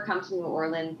never come to New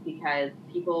Orleans because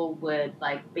people would,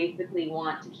 like, basically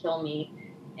want to kill me.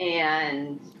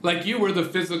 And like you were the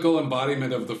physical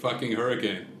embodiment of the fucking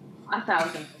hurricane.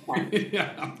 1,000%.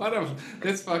 Yeah,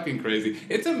 it's fucking crazy.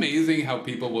 It's amazing how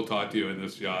people will talk to you in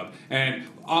this job. And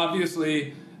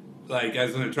obviously, like,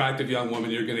 as an attractive young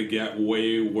woman, you're going to get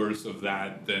way worse of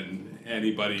that than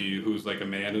anybody who's, like, a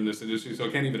man in this industry. So I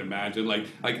can't even imagine. Like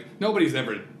nobody's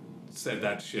ever said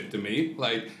that shit to me.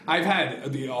 Like, I've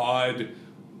had the odd,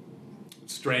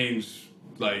 strange,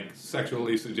 like,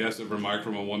 sexually suggestive remark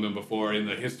from a woman before in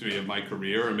the history of my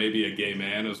career, or maybe a gay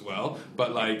man as well.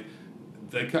 But, like,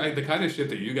 the kind of shit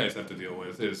that you guys have to deal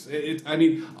with I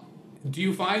mean, do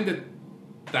you find that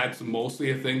that's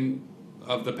mostly a thing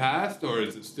of the past, or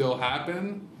does it still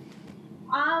happen?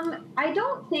 I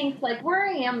don't think, like, where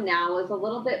I am now is a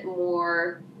little bit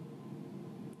more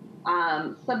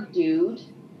subdued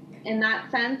in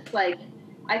that sense. Like,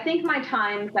 I think my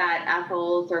times at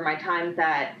Ethel's or my times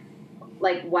at,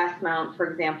 like, Westmount,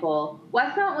 for example,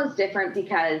 Westmount was different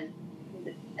because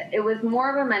it was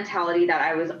more of a mentality that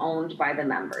I was owned by the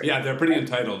members. Yeah, they're pretty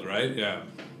entitled, right? Yeah.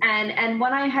 And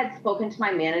when I had spoken to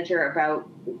my manager about,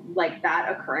 like,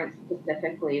 that occurrence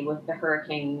specifically with the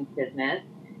hurricane business,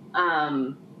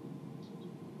 I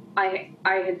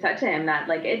had said to him that,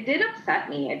 like, it did upset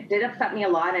me. It did upset me a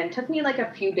lot, and it took me, like,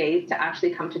 a few days to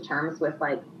actually come to terms with,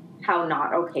 like, how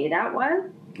not okay that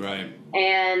was. Right.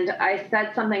 And I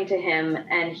said something to him,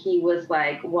 and he was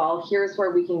like, "Well, here's where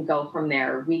we can go from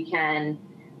there. We can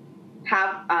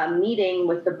have a meeting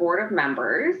with the board of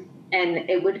members, and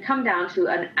it would come down to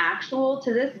an actual,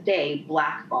 to this day,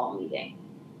 blackball meeting,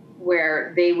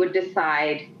 where they would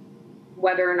decide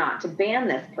whether or not to ban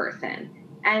this person.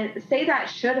 And say that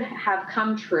should have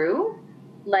come true,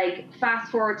 like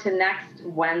fast forward to next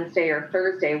Wednesday or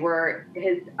Thursday, where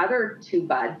his other two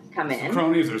buds come in. The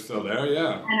cronies are still there,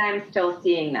 yeah. And I'm still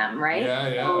seeing them, right?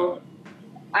 Yeah. So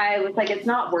I was like, it's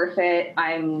not worth it.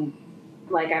 I'm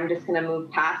just going to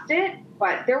move past it.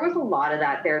 But there was a lot of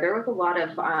that there. There was a lot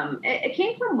of, it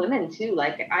came from women too.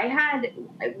 Like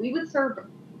we would serve,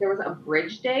 there was a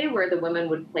bridge day where the women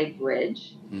would play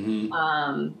bridge.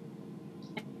 Mm-hmm.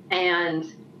 And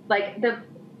like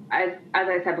as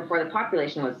I said before, the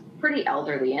population was pretty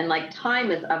elderly, and like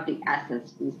time is of the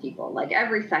essence to these people. Like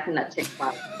every second that ticks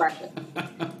by is precious.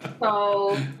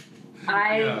 So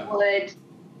I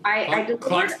did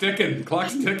clock's ticking.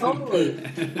 Totally.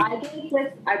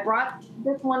 I brought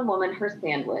this one woman her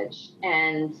sandwich,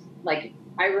 and like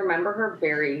I remember her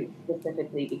very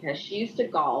specifically because she used to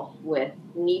golf with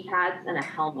knee pads and a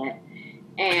helmet,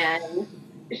 and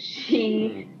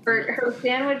her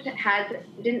sandwich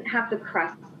didn't have the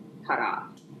crust cut off,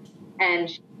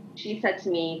 and she said to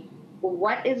me, well,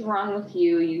 "What is wrong with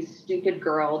you, you stupid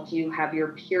girl? Do you have your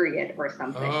period or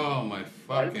something?" Oh my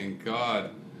fucking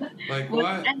God! Like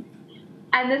what?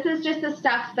 And this is just the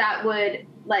stuff that would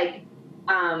like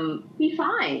be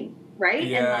fine, right?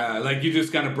 Yeah, like you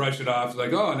just kind of brush it off,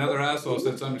 like, oh, another asshole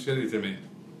said something shitty to me.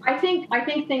 I think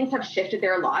things have shifted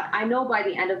there a lot. I know by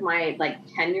the end of my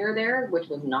tenure there, which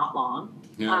was not long,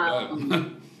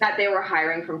 that they were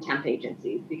hiring from temp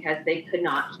agencies because they could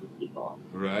not keep people.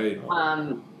 Right.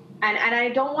 And I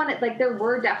don't want it, there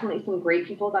were definitely some great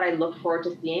people that I looked forward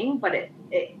to seeing, but it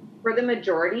for the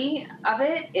majority of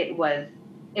it was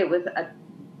a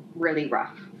really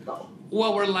rough go.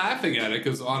 Well, we're laughing at it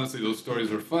because honestly those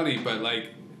stories were funny, but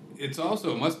it's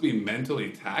also, it must be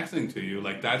mentally taxing to you.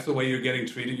 Like, that's the way you're getting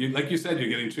treated. Like you said, you're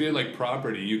getting treated like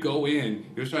property. You go in,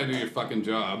 you're trying to do your fucking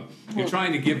job. You're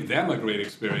trying to give them a great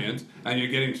experience, and you're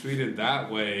getting treated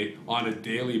that way on a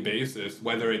daily basis,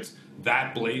 whether it's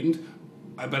that blatant.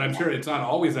 But I'm sure it's not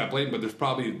always that blatant, but there's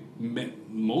probably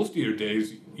most of your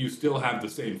days you still have the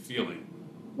same feeling.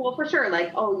 Well, for sure.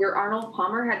 Oh, your Arnold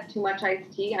Palmer had too much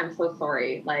iced tea. I'm so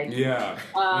sorry. Yeah.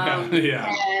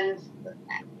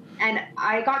 And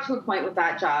I got to a point with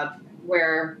that job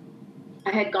where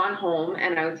I had gone home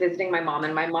and I was visiting my mom,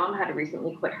 and my mom had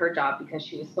recently quit her job because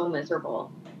she was so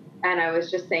miserable. And I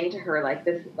was just saying to her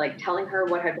telling her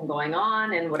what had been going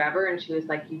on and whatever. And she was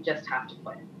like, you just have to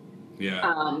quit.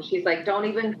 Yeah. She's like, don't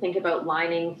even think about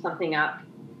lining something up.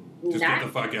 Just get the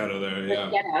fuck out of there. Yeah.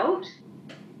 Get out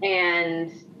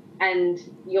and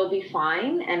you'll be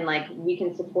fine. And we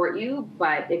can support you.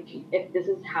 But if this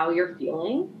is how you're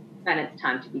feeling, then it's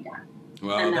time to be done.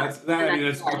 Well, it's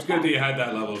good that you had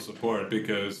that level of support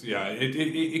because,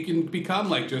 it can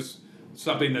become just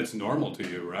something that's normal to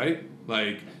you, right?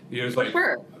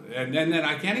 Sure. And then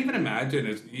I can't even imagine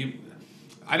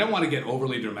I don't want to get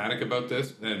overly dramatic about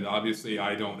this, and obviously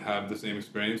I don't have the same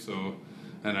experience, and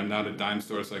I'm not a dime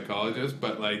store psychologist,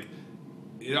 but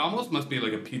it almost must be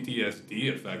like a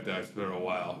PTSD effect after a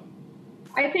while.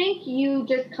 I think you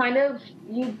just kind of,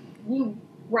 you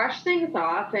brush things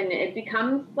off, and it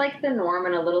becomes the norm,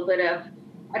 and a little bit of,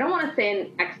 I don't want to say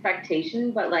an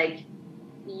expectation, but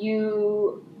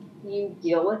you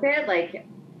deal with it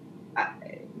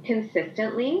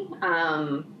consistently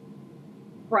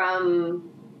from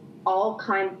all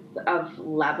kinds of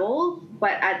levels.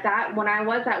 But when I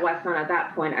was at Westmount at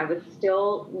that point, I was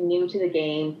still new to the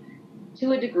game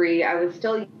to a degree. I was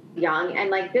still young,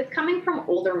 and this coming from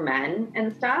older men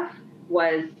and stuff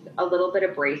was a little bit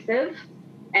abrasive.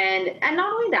 And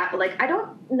not only that, but I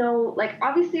don't know,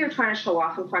 obviously you're trying to show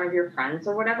off in front of your friends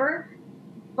or whatever,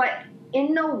 but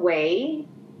in no way,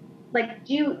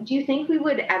 do you think we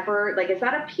would ever, is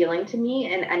that appealing to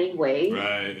me in any way?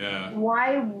 Right, yeah.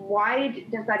 Why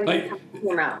does that even come to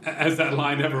your mouth? Has that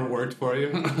line ever worked for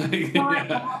you?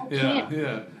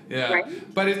 Yeah.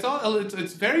 Right? But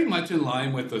it's very much in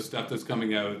line with the stuff that's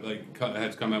coming out,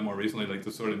 has come out more recently, the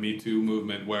sort of Me Too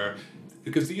movement, where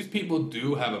because these people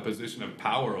do have a position of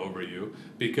power over you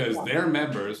because they're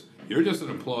members, you're just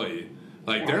an employee.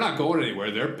 They're not going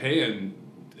anywhere. They're paying,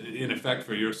 in effect,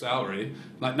 for your salary.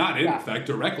 Not in effect,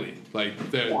 directly.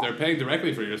 They're paying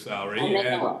directly for your salary. And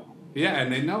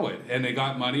they know it. And they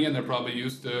got money, and they're probably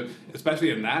used to, especially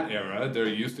in that era, they're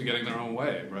used to getting their own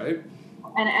way, right?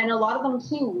 And a lot of them,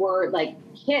 too, were,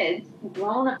 kids,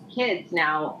 grown-up kids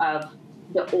now of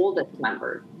the oldest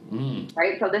members.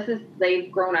 Right? So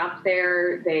they've grown up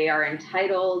there, they are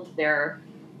entitled, they're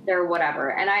they're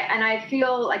whatever. And I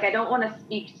feel like I don't want to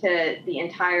speak to the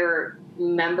entire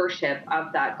membership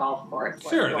of that golf course.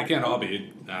 Sure, they can't all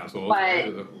be assholes.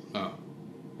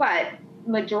 But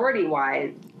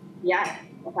majority-wise, yes,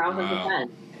 1,000%.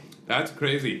 That's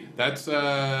crazy. That's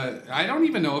I don't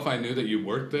even know if I knew that you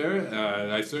worked there.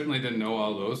 I certainly didn't know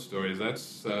all those stories.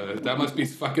 That must be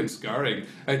fucking scarring.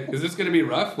 Is this going to be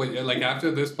rough? Like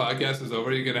after this podcast is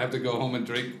over, you're going to have to go home and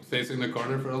drink facing the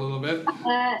corner for a little bit?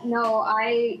 No,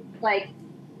 I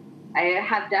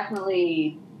have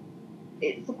definitely.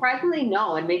 Surprisingly,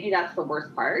 no, and maybe that's the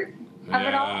worst part of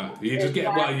it all. You just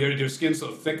get your skin's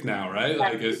so thick now,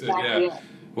 right? Exactly it.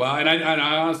 Well, and I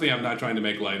honestly, I'm not trying to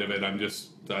make light of it. I'm just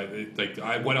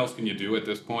what else can you do at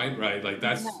this point, right? Like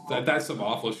that's some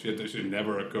awful shit that should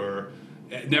never occur.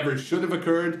 It never should have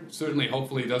occurred. Certainly,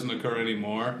 hopefully, it doesn't occur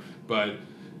anymore. But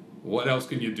what else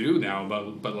can you do now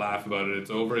but laugh about it?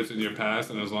 It's over. It's in your past,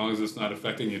 and as long as it's not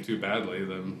affecting you too badly,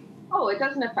 then. Oh, it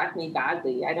doesn't affect me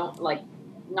badly. I don't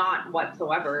not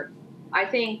whatsoever. I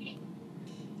think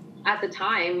at the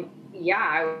time,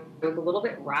 I was a little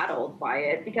bit rattled by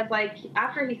it because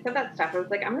after he said that stuff, I was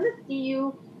like, I'm going to see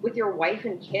you with your wife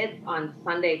and kids on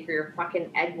Sunday for your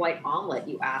fucking egg white omelet,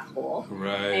 you asshole.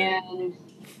 Right. And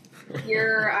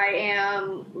here I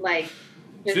am,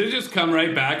 should have just come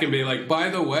right back and be like, by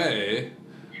the way,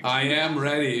 I am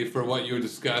ready for what you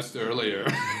discussed earlier.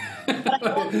 But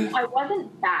I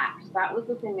wasn't backed. That was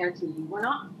the thing there too. You were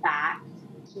not backed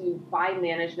by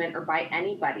management or by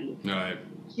anybody. Right.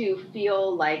 To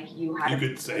feel like you had. You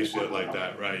could say shit like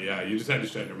that, right? Yeah. You just had to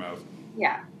shut your mouth.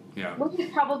 Yeah. Yeah. Which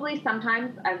is probably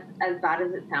sometimes, as bad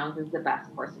as it sounds, is the best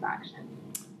course of action.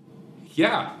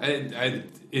 Yeah, and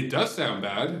it does sound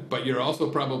bad, but you're also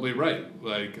probably right.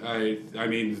 I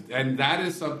mean, and that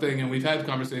is something, and we've had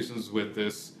conversations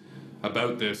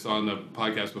about this on the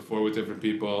podcast before with different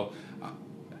people.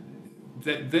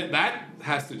 That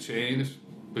has to change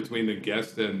between the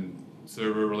guest and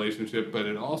server relationship, but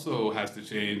it also has to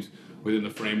change within the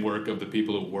framework of the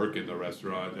people who work in the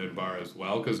restaurant and bar as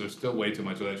well, because there's still way too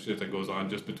much of that shit that goes on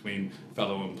just between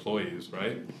fellow employees,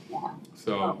 right? Yeah.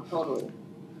 So, totally.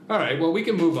 All right, well, we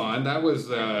can move on. That was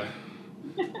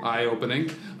eye-opening.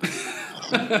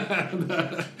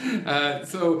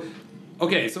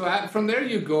 From there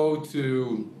you go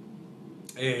to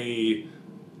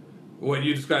what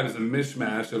you describe as a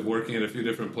mishmash of working at a few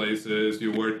different places.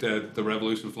 You worked at the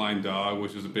Revolution Flying Dog,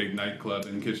 which is a big nightclub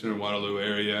in Kitchener-Waterloo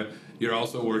area. You're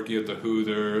also working at the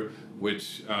Huether,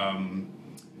 which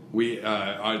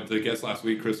the guest last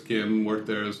week, Chris Kim, worked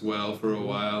there as well for a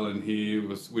while, and we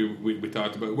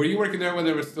talked about. Were you working there when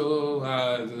there were still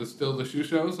the shoe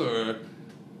shows, or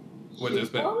what there's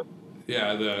been?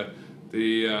 Yeah, the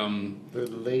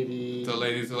ladies. The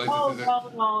ladies.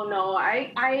 No.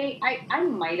 I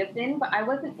might have been, but I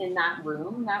wasn't in that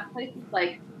room. That place is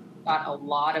got a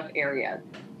lot of areas.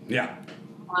 Yeah.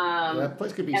 That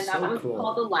place could be so cool. And that was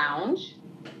called the Lounge.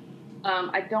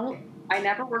 I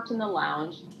never worked in the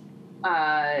Lounge.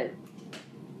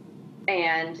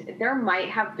 And there might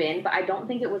have been, but I don't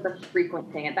think it was a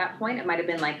frequent thing at that point. It might have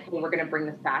been hey, we're going to bring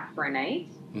this back for a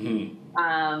night.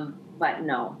 Mm-hmm. But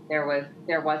no, there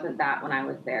wasn't that when I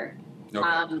was there.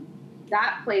 Okay.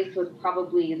 That place was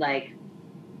probably I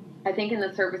think in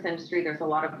the service industry, there's a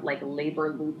lot of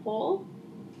labor loopholes,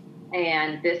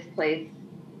 and this place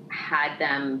had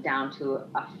them down to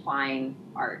a fine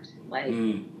art.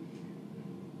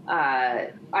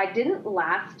 I didn't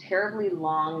last terribly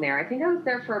long there. I think I was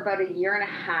there for about a year and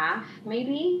a half,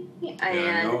 maybe.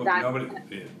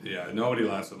 Nobody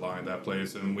lasted long at that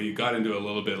place. And we got into a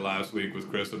little bit last week with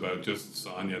Chris about just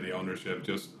Sonia, the ownership,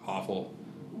 just awful.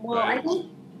 Well, right? I think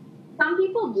some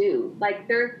people do.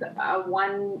 There's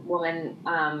one woman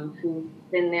who's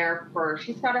been there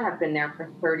she's got to have been there for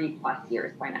 30 plus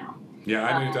years by now. Yeah,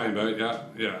 I know what you're talking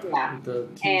about. Yeah.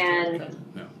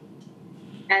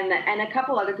 And a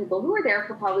couple other people who were there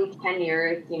for probably 10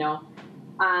 years, But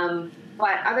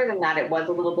other than that, it was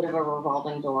a little bit of a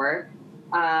revolving door.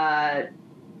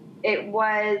 It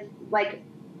was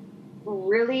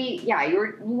really,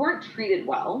 you weren't treated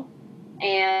well.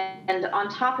 And on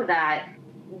top of that,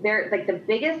 the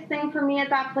biggest thing for me at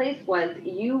that place was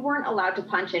you weren't allowed to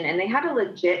punch in, and they had a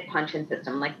legit punch-in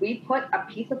system. We put a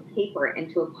piece of paper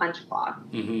into a punch cloth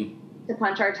to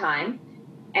punch our time.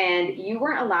 And you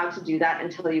weren't allowed to do that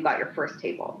until you got your first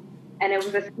table. And it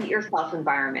was a seat yourself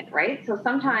environment, right? So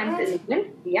sometimes in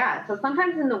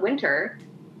the winter,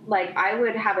 I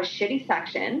would have a shitty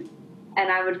section and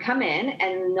I would come in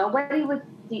and nobody would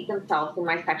seat themselves in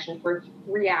my section for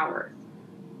 3 hours.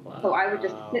 Wow. So I would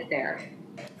just sit there.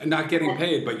 And not getting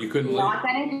paid, but you couldn't leave. Not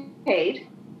getting paid.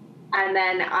 And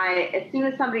then as soon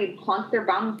as somebody plunked their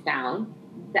bums down,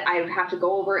 I would have to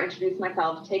go over, introduce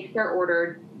myself, take their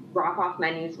order, drop off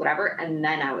menus, whatever, and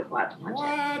then I was allowed to punch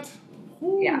it.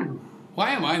 What? Yeah.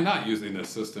 Why am I not using this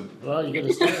system? Well, you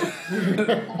gotta start.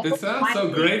 It sounds so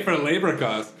great for labor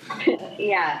costs.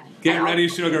 Yeah. Get ready,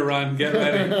 sugar run. Get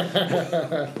ready.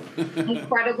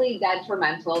 Incredibly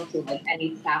detrimental to like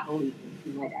any staff allegiance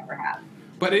you might ever have.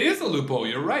 But it is a loophole.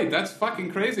 You're right. That's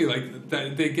fucking crazy. Like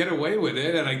they get away with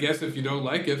it, and I guess if you don't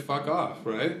like it, fuck off,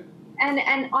 right?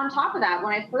 And on top of that,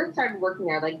 when I first started working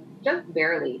there, like just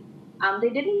barely, they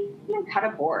didn't even cut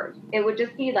a board. It would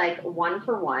just be like 1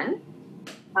 for 1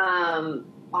 on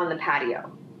the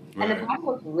patio. Right. And the patio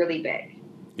was really big.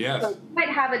 Yes. So you might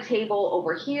have a table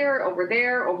over here, over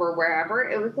there, over wherever.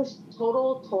 It was this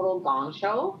total gong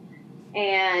show.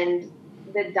 And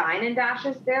the dine and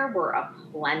dashes there were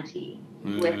aplenty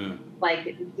with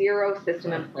like zero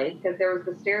system in place because there was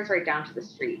the stairs right down to the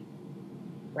street.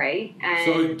 Right? And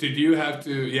so did you have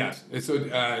to, yes. So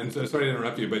sorry to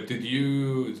interrupt you, but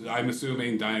I'm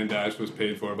assuming dine and dash was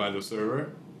paid for by the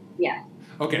server? Yes.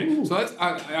 Okay, ooh. So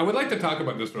I would like to talk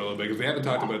about this for a little bit because we haven't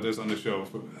talked about this on the show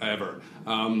ever.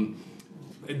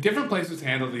 Different places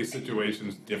handle these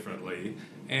situations differently.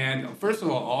 And first of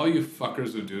all you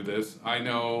fuckers who do this, I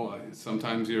know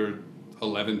sometimes you're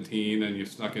 11 and you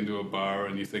snuck into a bar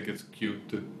and you think it's cute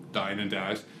to dine and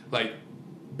dash. Like,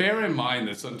 bear in mind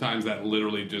that sometimes that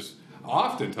literally just,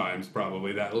 oftentimes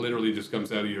probably, that literally just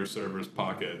comes out of your server's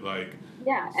pocket. Like,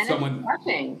 yeah, and it's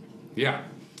crushing. Yeah.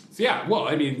 So yeah, well,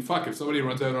 I mean, fuck, if somebody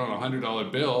runs out on a $100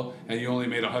 bill and you only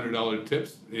made $100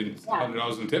 tips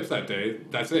 $100 in tips that day,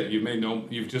 that's it.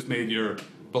 You've just made your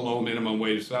below minimum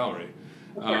wage salary.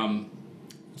 Okay.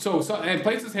 So and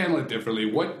places handle it differently.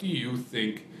 What do you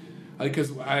think?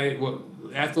 Because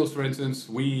Ethel's, for instance,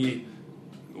 we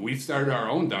started our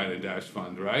own dine and dash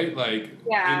fund, right? Like,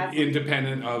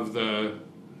 independent of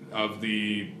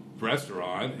the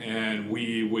restaurant, and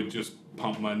we would just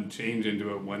pump change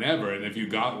into it whenever, and if you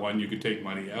got one, you could take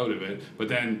money out of it, but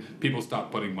then people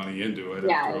stopped putting money into it.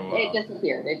 Yeah, it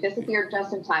disappeared. It disappeared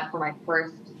just in time for my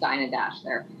first dine and dash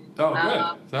there. Oh,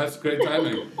 good. That's great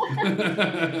timing.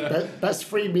 Best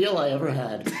free meal I ever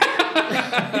had.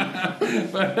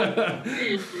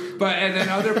 but and then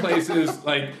other places,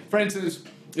 like, for instance,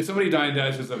 if somebody dine and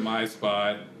dashes at my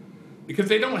spot, because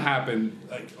they don't happen,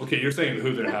 like, okay, you're saying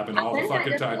Huether happen all the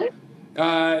fucking time.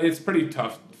 It's pretty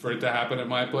tough for it to happen at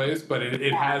my place, but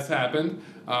it has happened.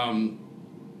 And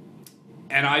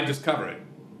I just cover it.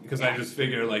 Because I just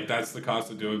figure, like, that's the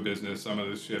cost of doing business. Some of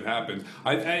this shit happens.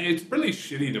 It's really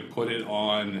shitty to put it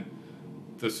on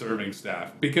the serving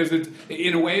staff. Because it's,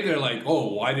 in a way, they're like,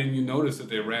 oh, why didn't you notice that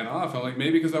they ran off? I'm like,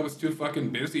 maybe because I was too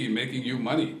fucking busy making you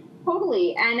money.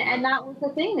 Totally. And that was the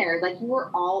thing there. Like, you were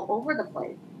all over the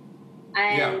place.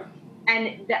 And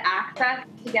the access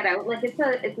to get out, like, it's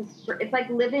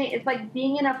like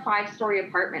being in a 5-story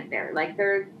apartment there. Like,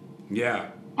 there's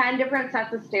 10 different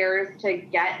sets of stairs to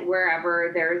get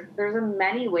wherever. There's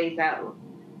many ways out.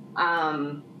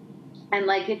 And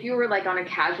like, if you were like on a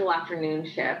casual afternoon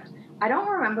shift, I don't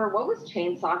remember what was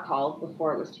Chainsaw called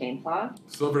before it was Chainsaw.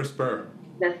 Silver Spur.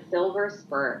 The Silver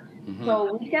Spur. Mm-hmm.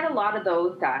 So we get a lot of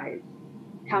those guys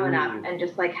coming up and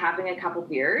just like having a couple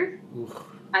beers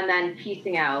and then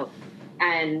piecing out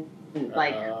and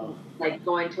like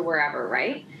going to wherever,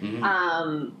 right?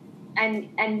 Mm-hmm.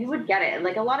 And you would get it.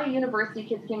 Like, a lot of university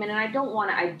kids came in, and I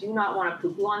do not want to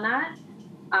poo-poo on that.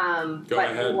 Go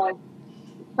ahead. It was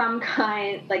some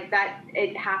kind, like, that,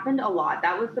 it happened a lot.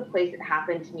 That was the place it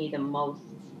happened to me the most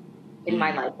in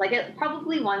my life. Like, it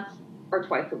probably once or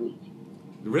twice a week.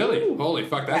 Really? Ooh. Holy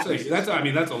fuck. That's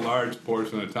a large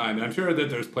portion of the time. And I'm sure that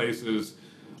there's places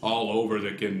all over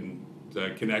that can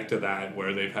connect to that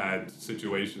where they've had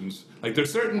situations. Like,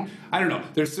 there's certain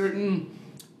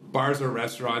bars or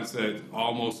restaurants that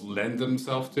almost lend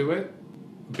themselves to it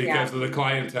because of the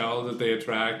clientele that they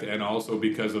attract and also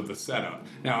because of the setup.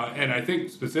 Now, and I think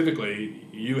specifically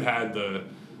you had the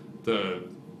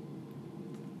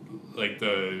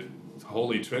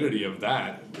holy trinity of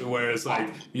that, where it's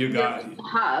like you got the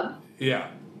hub. Yeah.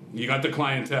 You got the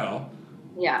clientele.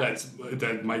 Yeah.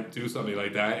 That might do something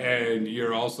like that, and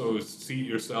you're also seat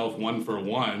yourself 1 for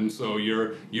 1, so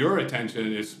your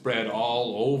attention is spread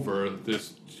all over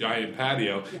this giant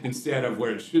patio instead of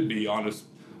where it should be on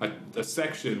a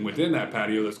section within that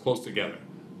patio that's close together.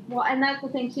 Well, and that's the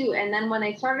thing too. And then when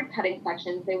they started cutting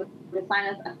sections, they would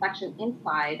assign us a section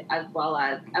inside as well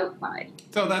as outside.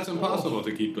 So that's impossible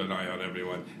to keep an eye on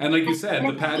everyone. And like you said,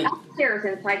 the patio upstairs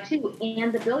inside too,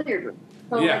 and the billiard room.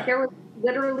 So like there was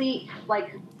literally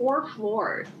like 4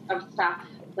 floors of stuff.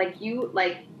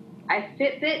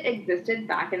 Fitbit existed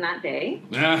back in that day.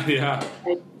 Yeah.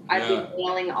 I've been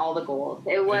nailing all the goals.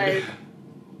 It was.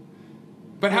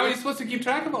 But how are you supposed to keep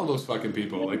track of all those fucking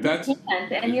people? Like that's.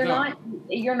 And you're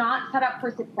not set up for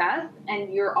success,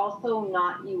 and you're also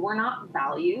you were not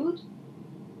valued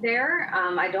there.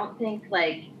 I don't think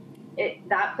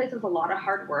that place was a lot of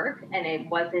hard work, and it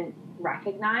wasn't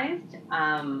recognized.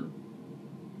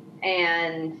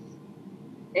 And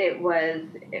it was.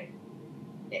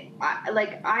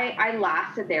 I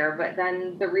lasted there, but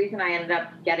then the reason I ended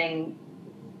up getting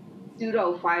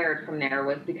pseudo fired from there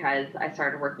was because I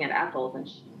started working at Ethel's, and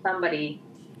somebody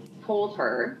told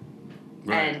her,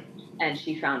 right. and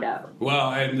she found out.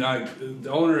 Well, and the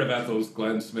owner of Ethel's,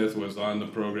 Glenn Smith, was on the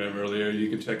program earlier.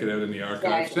 You can check it out in the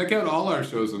archives. Check out all our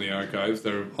shows in the archives.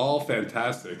 They're all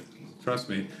fantastic. Trust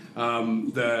me.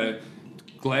 The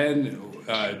Glenn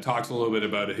talks a little bit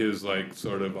about his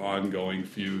sort of ongoing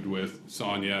feud with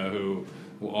Sonia, who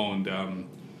owned the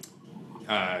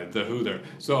Huether.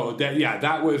 So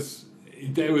that was.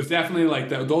 It was definitely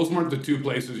those weren't the two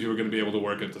places you were going to be able to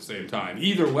work at the same time.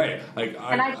 Either way,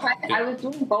 I was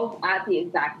doing both at the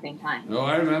exact same time. Oh,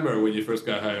 I remember when you first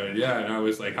got hired. Yeah, and I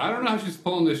was like, I don't know how she's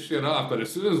pulling this shit off, but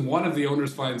as soon as one of the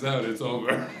owners finds out, it's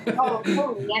over. Oh,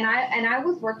 totally. And I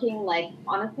was working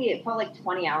honestly, it felt like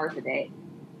 20 hours a day.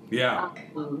 Yeah.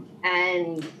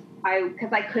 And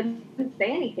because I couldn't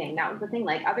say anything. That was the thing.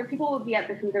 Other people would be at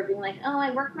the Huether being like, oh, I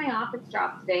worked my office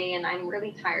job today and I'm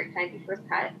really tired. Can I be first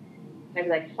cut? I'd be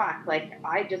like, fuck,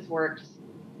 I just worked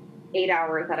 8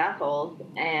 hours at Ethel's,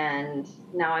 and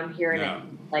now I'm here at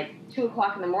 2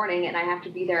 o'clock in the morning, and I have to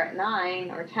be there at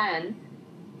 9 or 10.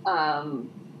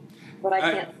 But I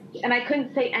can't, and I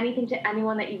couldn't say anything to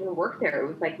anyone that even worked there. It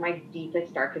was my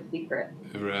deepest, darkest secret.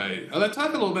 Right. Let's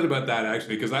talk a little bit about that,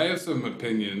 actually, because I have some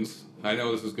opinions. I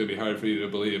know this is going to be hard for you to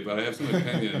believe, but I have some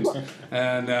opinions.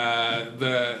 And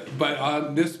but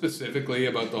on this specifically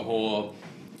about the whole.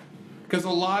 Because a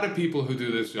lot of people who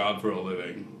do this job for a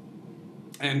living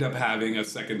end up having a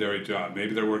secondary job.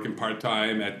 Maybe they're working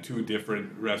part-time at 2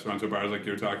 different restaurants or bars like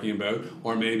you're talking about.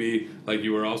 Or maybe, like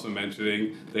you were also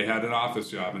mentioning, they had an office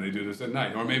job and they do this at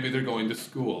night. Or maybe they're going to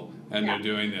school and they're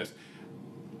doing this.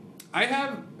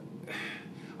 I'm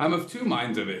of two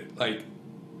minds of it.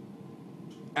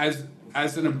 As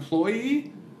an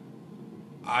employee,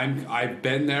 I've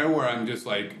been there where I'm just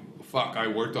fuck, I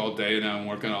worked all day and now I'm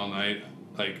working all night.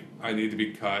 I need to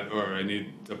be cut or I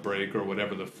need a break or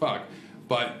whatever the fuck.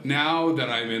 But now that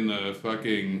I'm in the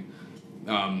fucking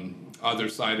other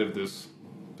side of this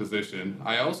position,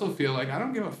 I also feel I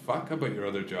don't give a fuck about your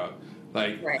other job.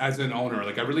 As an owner,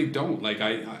 I really don't.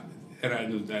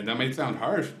 And that may sound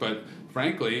harsh, but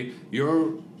frankly,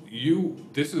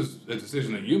 this is a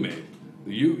decision that you made.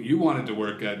 You wanted to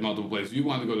work at multiple places. You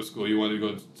wanted to go to school. You wanted to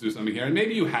go do something here. And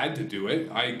maybe you had to do it.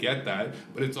 I get that.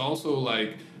 But it's also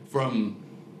from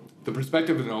the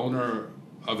perspective of an owner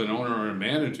or a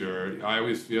manager, I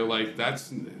always feel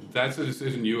that's a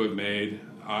decision you have made.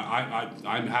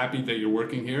 I'm happy that you're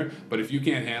working here, but if you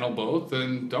can't handle both,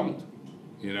 then don't.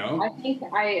 I think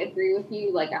I agree with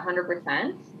you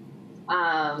 100%.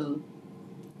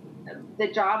 The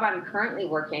job I'm currently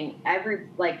working, I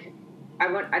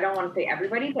don't want to say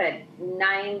everybody, but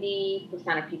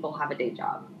 90% of people have a day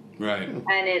job. Right.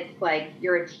 And it's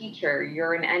you're a teacher,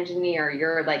 you're an engineer,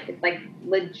 you're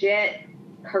legit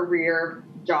career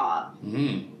job,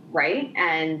 right?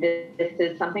 And this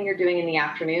is something you're doing in the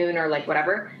afternoon or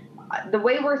whatever. The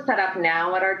way we're set up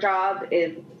now at our job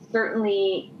is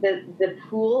certainly the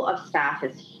pool of staff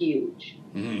is huge.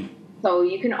 Mm-hmm. So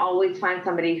you can always find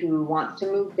somebody who wants to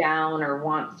move down or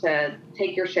wants to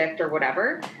take your shift or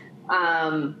whatever.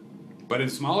 But in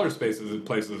smaller places,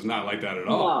 it's not like that at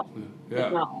all. No,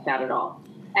 it's not like that at all.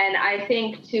 And I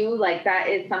think, too, that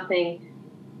is something...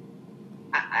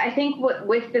 I think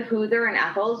with the Huether and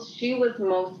Ethel's, she was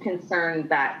most concerned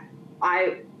that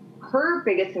her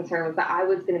biggest concern was that I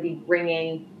was going to be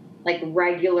bringing,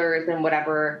 regulars and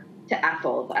whatever to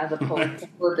Ethel's as opposed to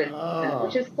her business,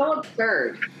 which is so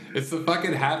absurd. It's the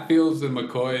fucking Hatfields and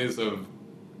McCoys of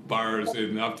bars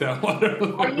in Uptown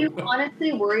Waterloo. Are you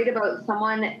honestly worried about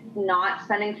someone not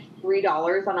spending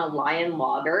 $3 on a Lion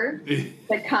Lager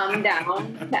to come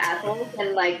down to Ethel's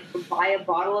and buy a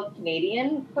bottle of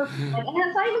Canadian? And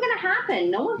that's not even going to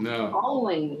happen. No one's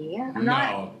following me. I'm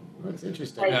not. That's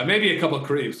interesting. Yeah, maybe a couple of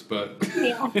creeps, but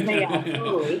yeah,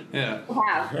 totally. Yeah.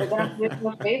 We're going to do them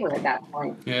a favor at that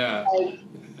point. Yeah.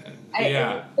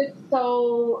 It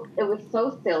was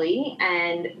so silly,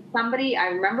 and I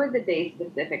remember the day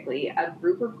specifically, a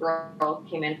group of girls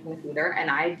came in from the Huether, and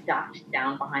I ducked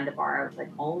down behind the bar. I was like,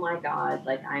 oh my God,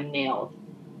 I'm nailed.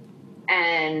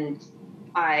 And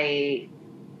I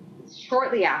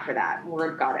shortly after that,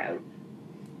 word got out.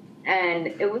 And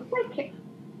it was like,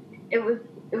 it was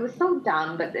so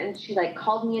dumb, but then she like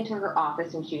called me into her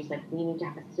office and she was like, we need to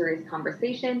have a serious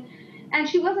conversation. And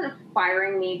she wasn't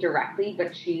firing me directly,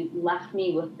 but she left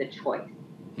me with the choice.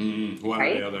 One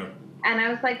right? or the other. And I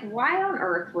was like, why on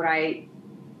earth would I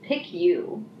pick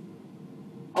you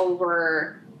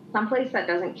over someplace that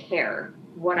doesn't care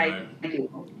what I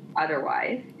do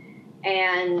otherwise?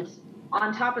 And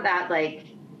on top of that, like,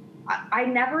 I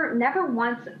never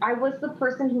once, I was the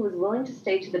person who was willing to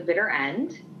stay to the bitter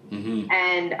end.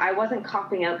 And I wasn't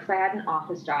copping out because I had an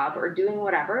office job or doing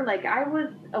whatever. Like, I was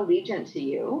allegiant to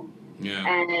you. Yeah.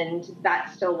 And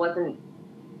that still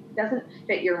doesn't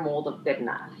fit your mold of good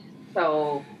enough.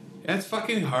 So it's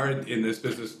fucking hard in this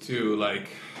business too. Like,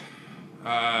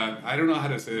 I don't know how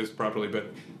to say this properly, but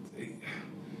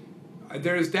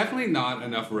there is definitely not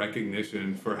enough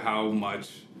recognition for how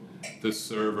much the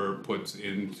server puts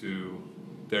into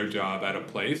their job at a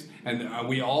place, and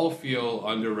we all feel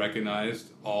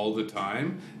under-recognized all the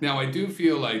time. Now, I do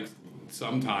feel like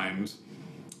sometimes,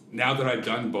 now that I've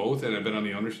done both and I've been on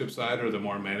the ownership side or the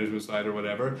more management side or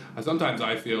whatever, sometimes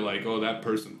I feel like, oh, that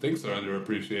person thinks they're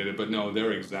underappreciated, but no,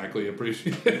 they're exactly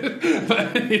appreciated.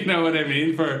 But you know what I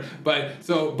mean?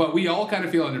 But we all kind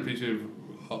of feel underappreciated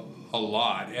a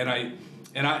lot, and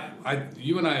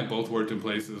you and I have both worked in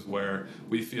places where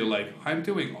we feel like I'm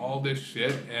doing all this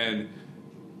shit, and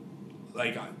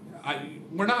like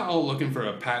we're not all looking for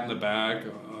a pat in the back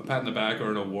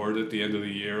or an award at the end of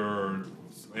the year or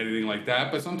anything like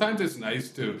that, but sometimes it's nice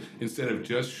to, instead of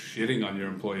just shitting on your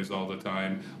employees all the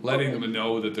time, letting them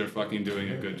know that they're fucking doing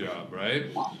a good job, right?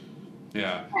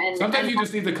 Yeah. Sometimes you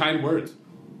just need the kind words.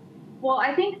 Well,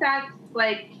 I think that's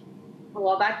like,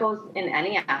 that goes in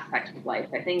any aspect of life.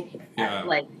 I think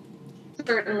like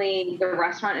certainly the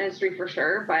restaurant industry for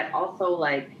sure, but also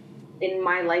like in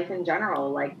my life in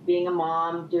general, like being a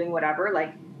mom, doing whatever,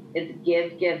 like it's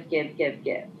give.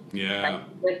 Yeah. Like,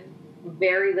 with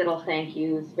very little thank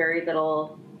yous, very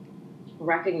little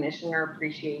recognition or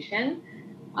appreciation.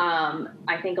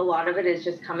 I think a lot of it is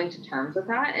just coming to terms with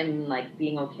that and like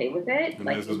being okay with it. And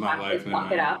like this is my life now.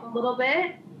 Fuck it up a little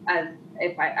bit, as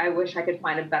if I wish I could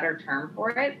find a better term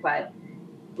for it, but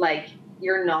like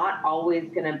you're not always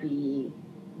going to be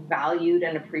valued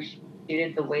and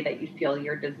appreciated the way that you feel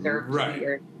you're deserved to be,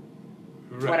 or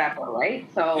whatever, right?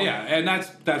 So yeah, and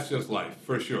that's just life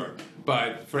for sure.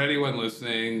 But for anyone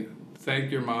listening,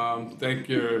 thank your mom, thank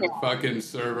your fucking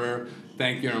server,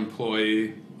 thank your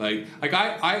employee. Like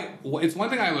it's one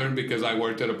thing I learned because I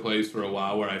worked at a place for a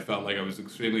while where I felt like I was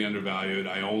extremely undervalued.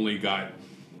 I only got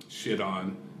shit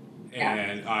on,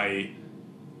 and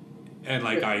and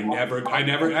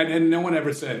no one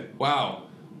ever said, "Wow,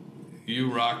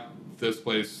 you rock this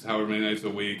place however many nights a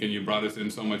week and you brought us in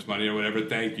so much money," or whatever,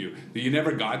 thank you. You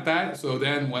never got that. So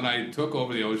then when I took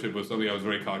over the ownership was something I was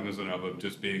very cognizant of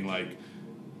just being like,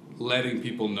 letting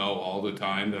people know all the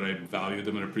time that I value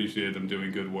them and appreciate them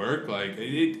doing good work. Like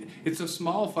it's a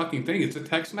small fucking thing. It's a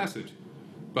text message.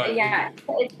 But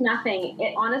it's nothing.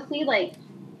 It honestly, like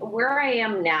where I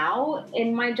am now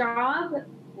in my job,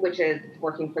 which is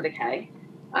working for the Keg,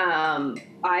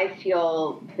 I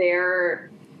feel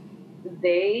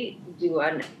they do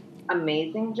an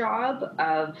amazing job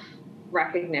of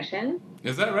recognition.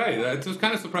 Is that right? That's just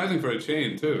kind of surprising for a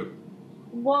chain too.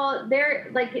 Well, they're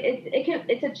like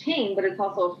it's a chain, but it's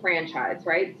also a franchise,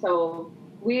 right? So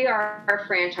we are a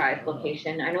franchise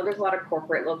location. I know there's a lot of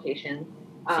corporate locations.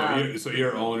 So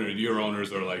your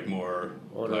owners are like more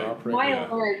owner-operated. My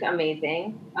owner is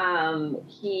amazing.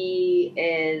 He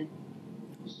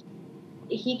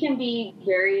can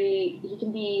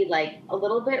be like a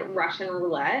little bit Russian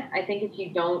roulette. I think if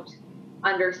you don't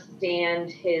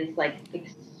understand his like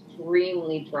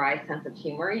extremely dry sense of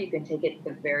humor, you can take it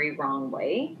the very wrong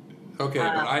way. Okay,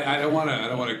 but I don't want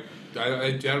to.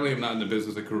 I generally am not in the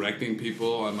business of correcting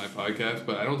people on my podcast,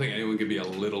 but I don't think anyone can be a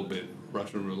little bit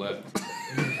Russian roulette.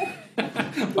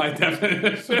 By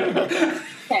definition.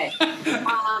 Okay.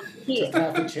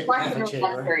 Russian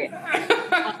roulette period.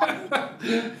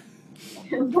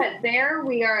 But there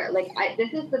we are. Like,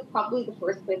 this is probably the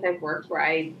first place I've worked where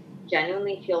I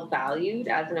genuinely feel valued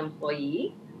as an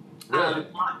employee. Really?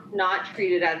 Not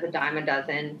treated as a dime a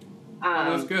dozen.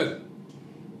 That's good.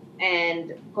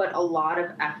 And put a lot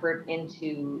of effort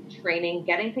into training,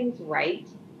 getting things right.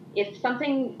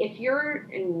 If you're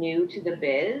new to the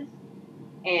biz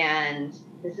and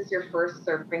this is your first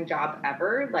serving job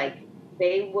ever, like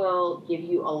they will give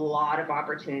you a lot of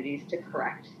opportunities to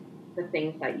correct the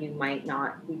things that you might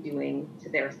not be doing to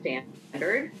their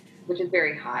standard, which is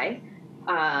very high.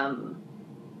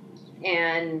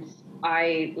 And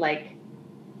I like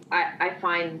I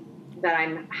find that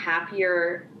I'm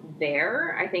happier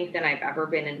there, I think, than I've ever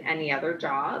been in any other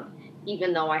job,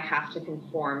 even though I have to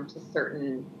conform to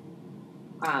certain,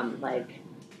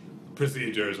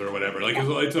 procedures or whatever. Like,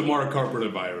 it's a more corporate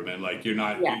environment. Like, you're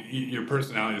not, your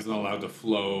personality isn't allowed to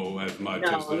flow as much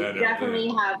as you that. definitely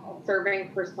have a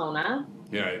serving persona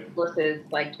versus,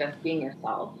 like, just being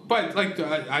yourself. But, like,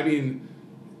 I mean,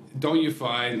 don't you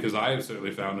find, because I have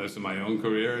certainly found this in my own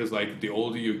career, is like the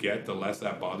older you get, the less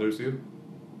that bothers you?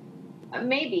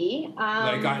 Maybe.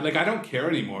 I don't care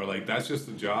anymore. Like, that's just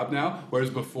the job now. Whereas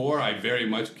before, I very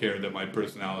much cared that my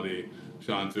personality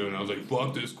shone through, and I was like,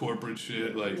 fuck this corporate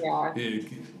shit. Like,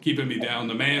 keeping me down.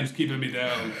 The man's keeping me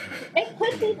down. It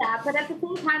could be that, but at the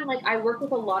same time, like, I work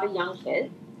with a lot of young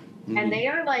kids, and they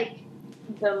are, like,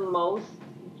 the most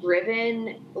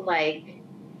driven, like,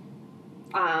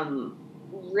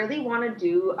 really want to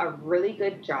do a really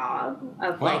good job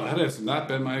of, wow, that has not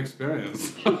been my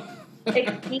experience.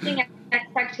 exceeding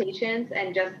expectations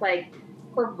and just, like,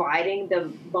 providing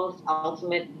the most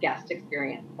ultimate guest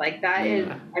experience. Like, that is,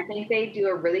 I think they do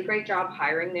a really great job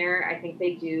hiring there. I think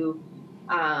they do,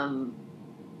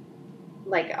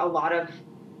 like, a lot of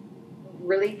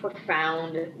really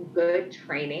profound, good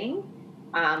training,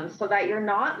 so that you're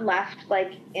not left,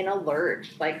 like, in a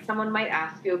lurch. Like, someone might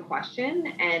ask you a question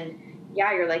and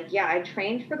you're like, I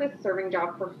trained for this serving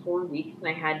job for 4 weeks and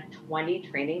I had 20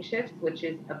 training shifts, which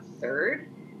is absurd.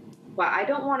 But I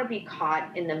don't want to be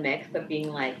caught in the mix of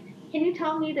being like, can you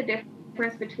tell me the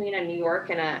difference between a New York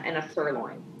and a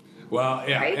sirloin? Well,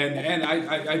 yeah, right? and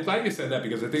I glad you said that,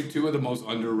 because I think two of the most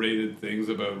underrated things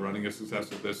about running a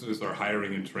successful business are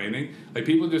hiring and training. Like,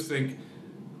 people just think,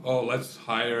 oh, let's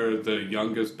hire the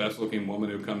youngest, best-looking woman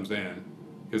who comes in,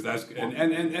 because that's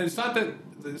and it's not that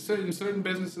certain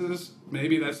businesses,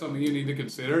 maybe that's something you need to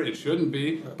consider. It shouldn't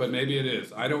be, but maybe it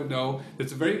is. I don't know.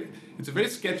 It's a very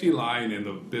sketchy line in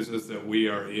the business that we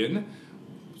are in.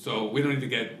 So we don't need to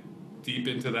get deep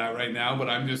into that right now, but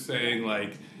I'm just saying,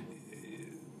 like,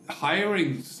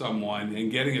 hiring someone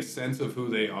and getting a sense of who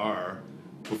they are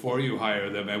before you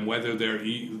hire them, and whether they're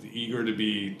eager to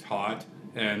be taught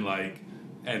and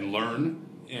learn,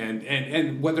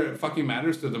 and whether it fucking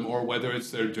matters to them, or whether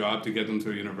it's their job to get them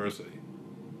through university.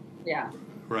 Yeah.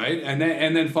 Right? And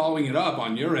then following it up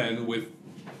on your end with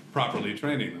properly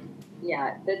training them.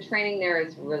 Yeah, the training there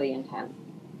is really intense.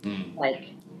 Like,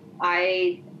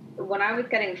 when I was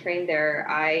getting trained there,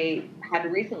 I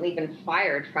had recently been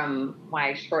fired from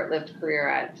my short-lived career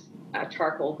at a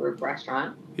charcoal group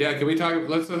restaurant. Yeah, can we talk?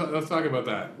 Let's talk about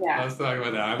that. Yeah. Let's talk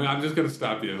about that. I mean, I'm just gonna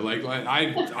stop you.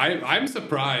 I'm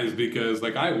surprised, because,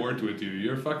 like, I worked with you.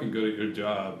 You're fucking good at your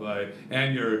job. Like,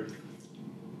 and you're.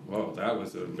 Whoa, that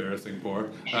was an embarrassing pour.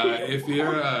 If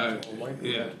you're,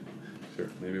 yeah, sure,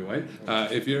 maybe white.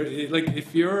 If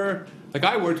you're like,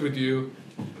 I worked with you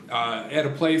at a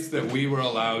place that we were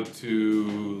allowed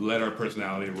to let our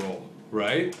personality roll,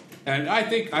 right? And I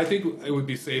think it would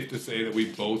be safe to say that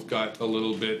we both got a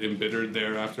little bit embittered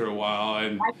there after a while.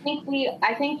 And I think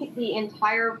the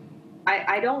entire,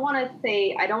 I don't want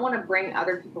to bring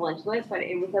other people into it, but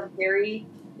it was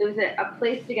a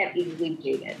place to get easily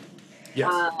jaded. Yes.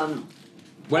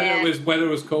 Whether it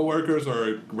was coworkers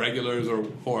or regulars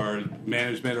or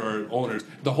management or owners,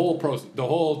 the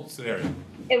whole scenario.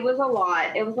 It was a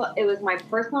lot. It was my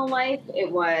personal life.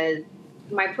 It was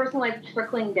my personal life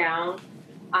trickling down.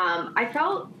 I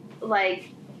felt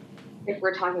like, if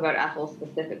we're talking about Ethel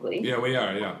specifically. Yeah, we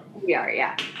are. Yeah. We are.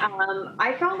 Yeah.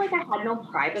 I felt like I had no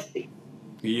privacy.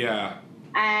 Yeah.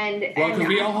 And because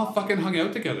we all fucking hung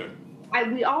out together.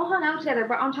 We all hung out together,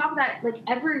 but on top of that, like,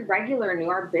 every regular knew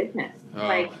our business.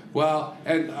 Well,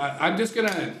 and I'm just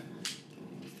gonna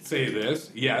say this.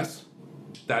 Yes,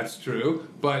 that's true.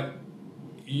 But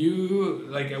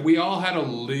we all had a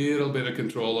little bit of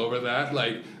control over that.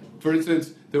 Like, for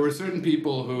instance, there were certain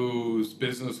people whose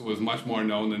business was much more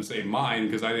known than, say, mine,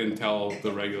 because I didn't tell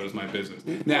the regulars my business.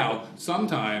 Now,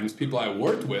 sometimes people I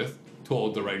worked with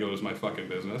told the regulars my fucking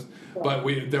business, but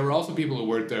there were also people who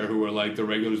worked there who were like, the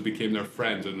regulars became their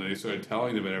friends and they started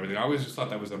telling them and everything. I always just thought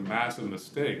that was a massive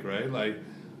mistake, right? Like,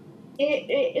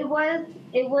 it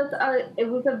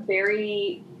was a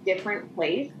very different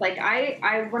place. Like,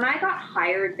 I when I got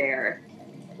hired there,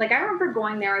 like, I remember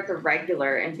going there as a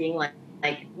regular and being like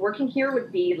working here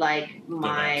would be like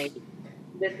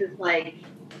this is like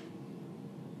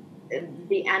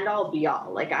the end all be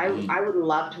all. Like, I would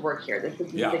love to work here. This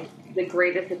is the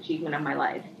greatest achievement of my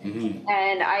life.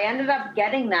 And I ended up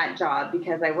getting that job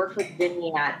because I worked with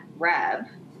Vinny at Rev.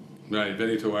 Right,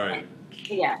 Vinny Tawari.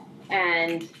 Yeah.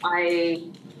 And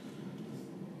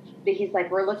he's like,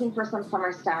 we're looking for some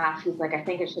summer staff. He's like, I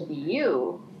think it should be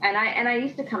you. And I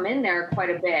used to come in there quite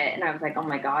a bit, and I was like, oh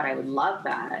my God, I would love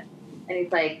that. And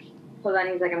he's like, so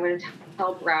then he's like, I'm going to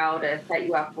tell Brow to set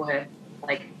you up with,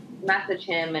 like, message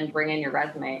him and bring in your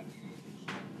resume.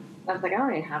 I was like, I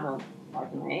don't even have a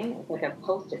resume. It's like a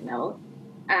Post-it note.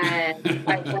 And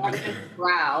I brought it to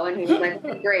Brow, and he was like,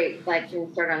 okay, great. Like, you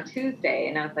can start on Tuesday.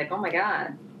 And I was like, oh my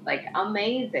God, like,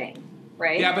 amazing.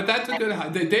 Right? Yeah, but that's a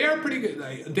good. They are pretty good.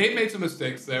 Like, they've made some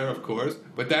mistakes there, of course,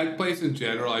 but that place in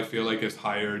general, I feel like, is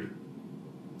hired.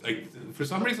 Like, for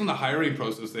some reason, the hiring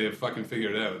process they have fucking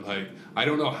figured out. Like, I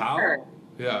don't know how. Sure.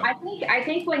 Yeah. I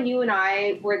think when you and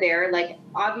I were there, like,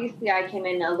 obviously I came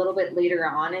in a little bit later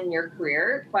on in your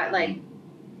career, but like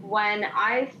when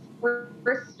I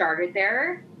first started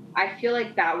there, I feel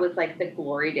like that was like the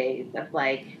glory days of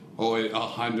like. Oh, it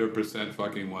 100%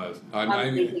 fucking was. I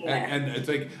mean, and it's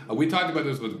like, we talked about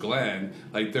this with Glenn.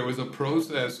 Like, there was a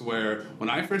process where, when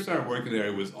I first started working there,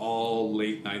 it was all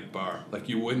late night bar. Like,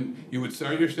 you would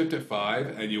start your shift at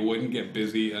 5, and you wouldn't get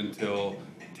busy until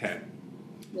 10.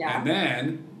 Yeah. And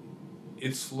then,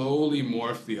 it slowly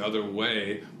morphed the other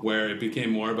way, where it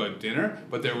became more about dinner.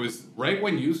 But there was, right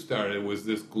when you started, was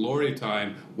this glory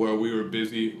time where we were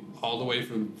busy all the way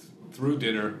through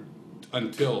dinner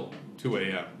until 2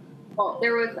 a.m. Well,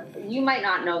 there was, you might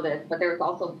not know this, but there was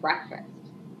also breakfast.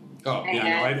 Oh,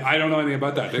 yeah, no, I don't know anything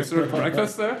about that. They serve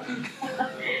breakfast there?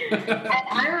 And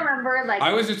I remember, like...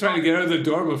 I was just trying to get out of the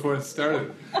door before it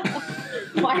started.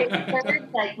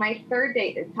 my third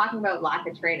day, talking about lack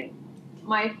of training,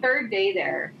 my third day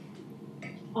there,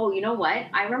 oh, you know what?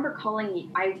 I remember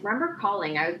calling, I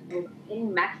was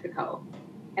in Mexico,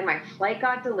 and my flight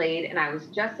got delayed, and I was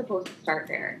just supposed to start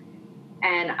there.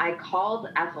 And I called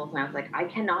Ethel, and I was like, I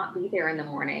cannot be there in the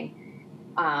morning.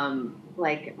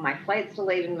 Like, my flight's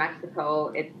delayed in Mexico.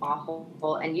 It's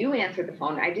awful. And you answered the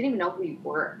phone. I didn't even know who you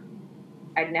were.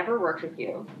 I'd never worked with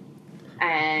you.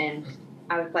 And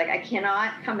I was like, I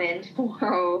cannot come in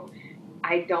tomorrow.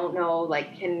 I don't know.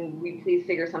 Like, can we please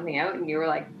figure something out? And you were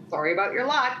like, sorry about your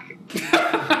luck.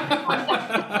 I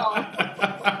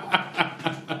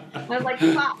was like,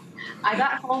 fuck. I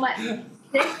got home at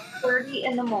 6:30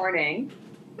 in the morning,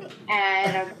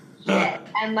 and I was like, shit.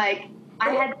 And like,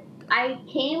 I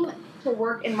came to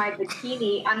work in my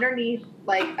bikini underneath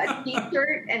like a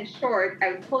t-shirt and shorts.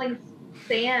 I was pulling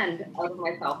sand out of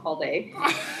myself all day,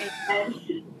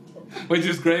 which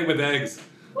is great with eggs.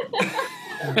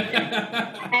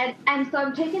 and so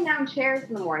I'm taking down chairs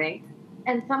in the morning,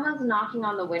 and someone's knocking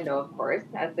on the window, of course,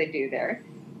 as they do there,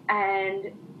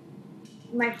 and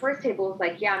my first table was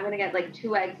like, yeah, I'm going to get like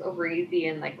 2 eggs over easy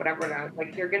and like whatever. And I was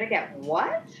like, you're going to get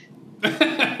what? Like,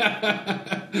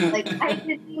 I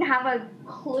didn't even have a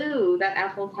clue that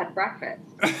Ethel's had breakfast.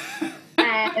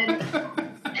 And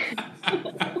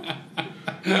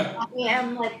I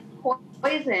am like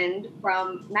poisoned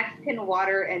from Mexican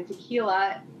water and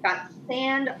tequila, got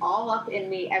sand all up in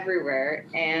me everywhere.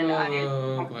 And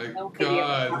oh my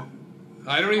God.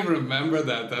 I don't even remember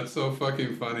that. That's so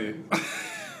fucking funny.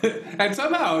 And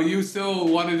somehow you still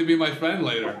wanted to be my friend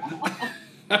later.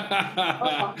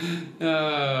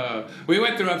 We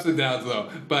went through ups and downs though,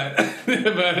 but we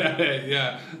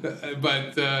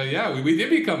did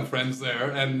become friends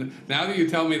there. And now that you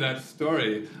tell me that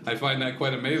story, I find that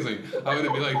quite amazing. I'm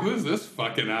gonna be like, who's this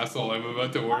fucking asshole I'm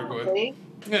about to work with?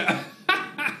 Yeah.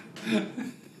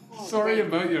 Sorry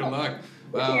about your luck.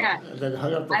 Wow. Yeah.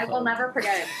 I will never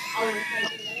forget it. I was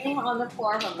like sitting on the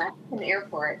floor of a Mexican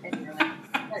airport, and you're like,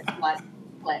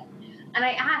 what? And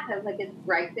I asked, I was like, is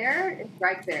Greg there? Is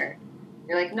Greg there?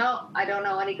 You're like, no, I don't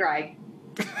know any Greg.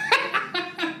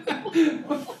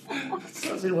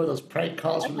 Sounds like one of those prank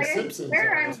calls from The Simpsons.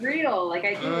 I'm real. Like,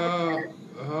 I do.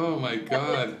 Oh my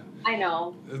God. I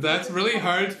know. That's really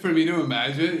hard for me to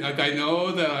imagine. Like, I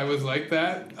know that I was like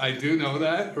that. I do know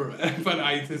that. But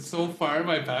it's so far in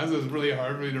my past, it's really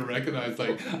hard for me to recognize.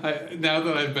 Like, now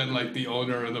that I've been, like, the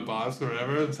owner or the boss or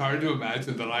whatever, it's hard to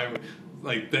imagine that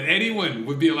that anyone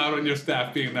would be allowed on your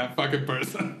staff being that fucking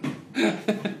person.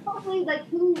 Probably, like,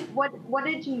 what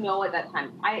did you know at that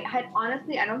time? I don't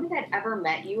think I'd ever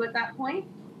met you at that point.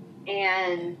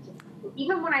 And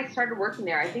even when I started working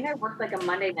there, I think I worked like a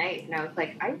Monday night, and I was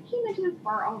like, I came into this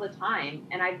bar all the time,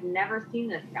 and I've never seen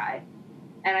this guy.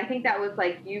 And I think that was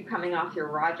like you coming off your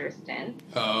Rogers stint.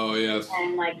 Oh, yes.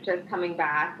 And like just coming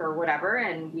back or whatever,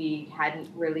 and we hadn't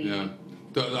really... Yeah.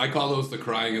 I call those the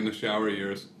crying in the shower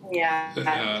years. Yeah,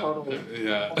 totally.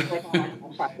 Yeah.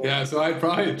 Yeah, so I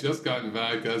probably had just gotten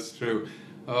back. That's true.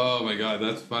 Oh my God,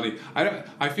 that's funny.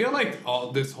 I feel like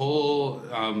this whole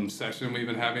session we've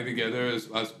been having together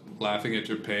is us laughing at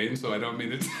your pain, so I don't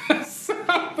mean it to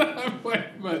sound that way,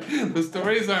 but the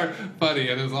stories are funny,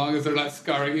 and as long as they're not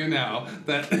scarring you now,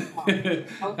 that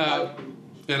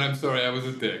and I'm sorry I was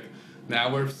a dick.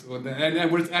 Now and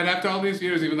after all these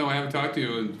years, even though I haven't talked to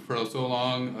you for so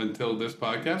long until this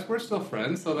podcast, we're still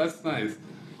friends, so that's nice.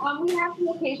 We have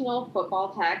the occasional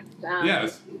football text.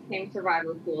 Yes. We became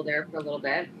survival school there for a little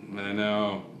bit. I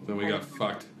know. Then we got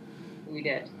fucked. We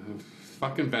did.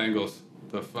 Fucking Bengals.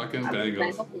 The fucking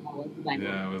Bengals.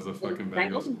 Yeah, it was the fucking Bengals.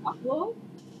 Bengals and Buffalo?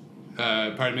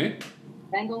 Pardon me?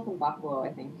 Bengals and Buffalo,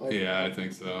 I think. Yeah, I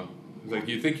think so. Like,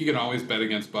 you think you can always bet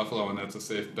against Buffalo, and that's a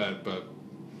safe bet, but...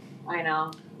 I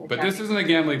know. But this isn't a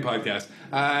gambling podcast.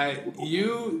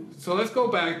 So let's go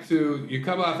back to, you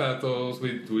come off Ethel's.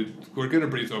 We're going to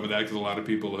breeze over that because a lot of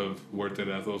people have worked at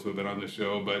Ethel's who have been on the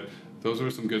show, but those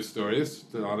were some good stories,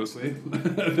 honestly.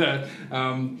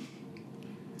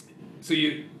 So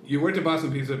you worked at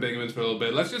Boston Pizza at Bingaman's for a little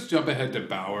bit. Let's just jump ahead to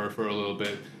Bauer for a little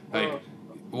bit.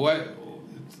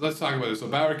 Let's talk about it. So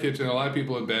Bauer Kitchen, a lot of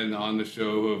people have been on the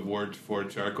show who have worked for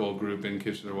Charcoal Group in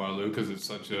Kitchener-Waterloo because it's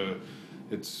such a...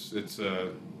 It's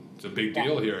a big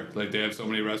deal here. Like, they have so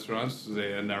many restaurants,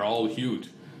 and they're all huge.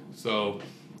 So,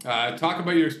 talk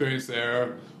about your experience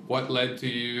there. What led to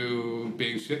you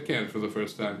being shit-canned for the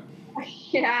first time?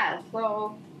 Yeah,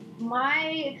 so my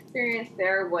experience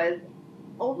there was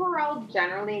overall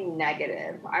generally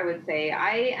negative, I would say.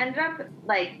 I ended up,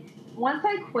 once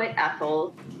I quit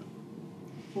Ethel's,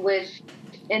 which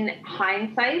in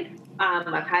hindsight,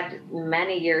 I've had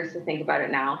many years to think about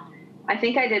it now, I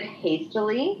think I did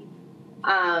hastily,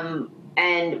 and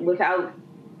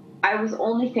I was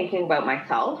only thinking about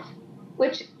myself,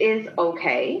 which is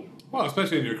okay. Well,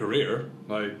 especially in your career,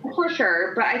 For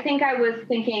sure, but I think I was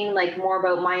thinking, more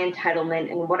about my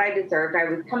entitlement and what I deserved. I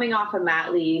was coming off of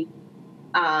mat leave.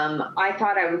 I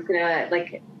thought I was gonna,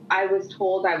 I was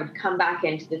told I would come back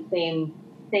into the same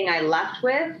thing I left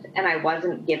with, and I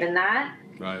wasn't given that.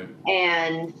 Right.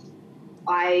 And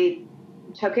I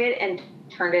took it and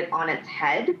turned it on its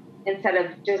head instead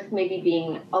of just maybe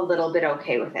being a little bit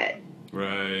okay with it.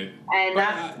 Right. And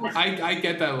I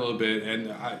get that a little bit,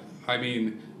 and I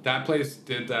mean that place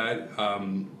did that.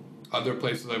 Other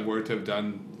places I've worked at have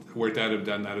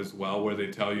done that as well, where they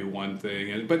tell you one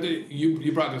thing, but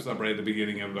you brought this up right at the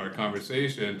beginning of our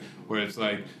conversation, where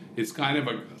it's kind of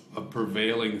a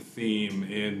prevailing theme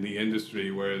in the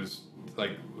industry, whereas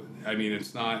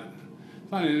it's not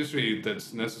an industry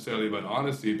that's necessarily about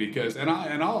honesty, because and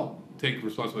I'll take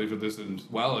responsibility for this as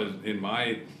well as in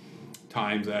my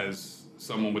times as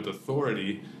someone with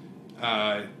authority.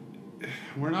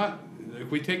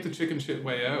 We take the chicken shit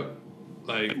way out,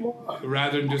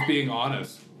 rather than just being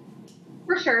honest.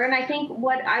 For sure, and I think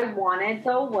what I wanted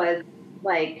though was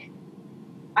I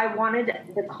wanted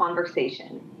the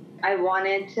conversation. I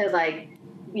wanted to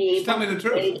be able just tell me the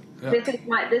truth. Say,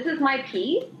 yeah. This is my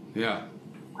piece. Yeah.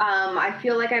 I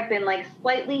feel like I've been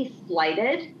slightly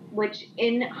slighted, which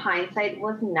in hindsight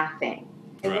was nothing.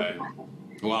 It right. was nothing.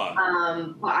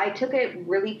 Wow. I took it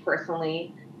really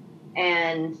personally,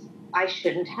 and I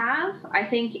shouldn't have. I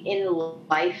think in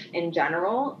life in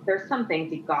general, there's some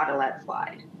things you gotta let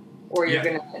slide, or you're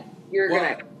gonna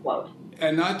explode.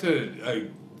 And not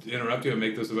to interrupt you and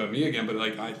make this about me again, but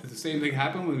the same thing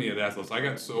happened with me at Ethel's. I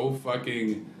got so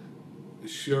fucking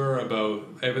sure about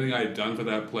everything I had done for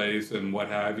that place and what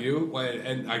have you,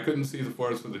 and I couldn't see the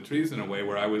forest for the trees in a way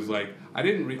where I was I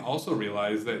didn't also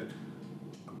realize that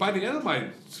by the end of my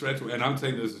stretch, and I'm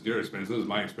saying this is your experience, this is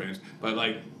my experience, but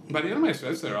by the end of my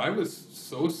stretch there, I was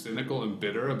so cynical and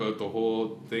bitter about the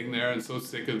whole thing there, and so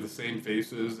sick of the same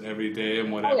faces every day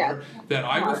and whatever, that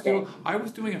I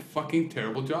was doing a fucking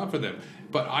terrible job for them.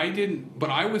 But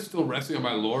I was still resting on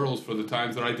my laurels for the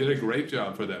times that I did a great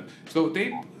job for them. So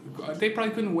they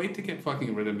probably couldn't wait to get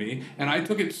fucking rid of me, and I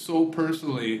took it so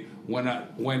personally when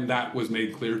that was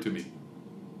made clear to me.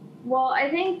 Well, I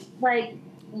think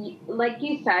like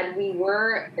you said,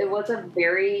 it was a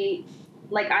very,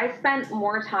 I spent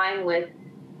more time with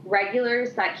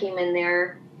regulars that came in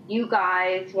there, you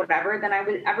guys, whatever, than I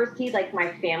would ever see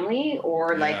my family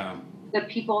or the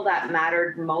people that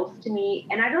mattered most to me.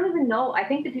 And I don't even know, I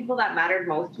think the people that mattered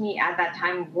most to me at that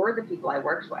time were the people I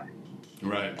worked with.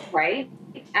 Right. Right?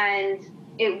 And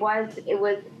it was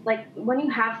when you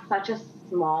have such a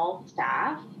small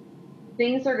staff,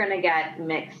 things are going to get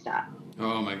mixed up.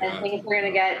 Oh my God. And things are going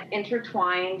to get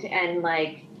intertwined, and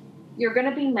you're going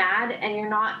to be mad, and you're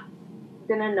not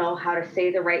going to know how to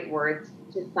say the right words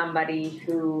to somebody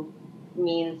who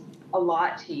means a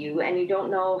lot to you, and you don't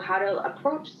know how to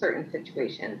approach certain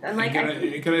situations. And like,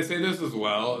 can I say this as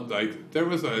well? Like, there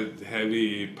was a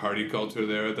heavy party culture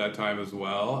there at that time as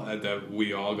well, that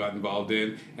we all got involved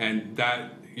in, and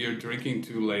that you're drinking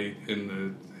too late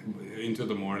into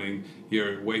the morning,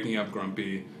 you're waking up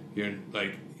grumpy, you're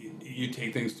like, you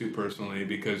take things too personally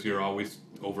because you're always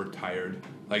overtired.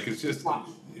 Like, it's just,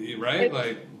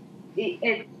 right?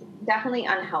 It's definitely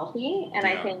unhealthy, and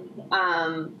I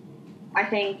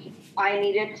think I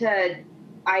needed to.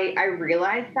 I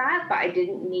realized that, but I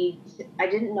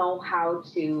didn't know how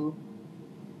to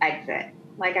exit.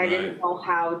 Like, I didn't know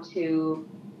how to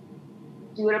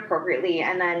do it appropriately,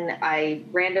 and then I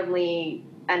randomly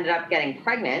ended up getting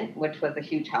pregnant, which was a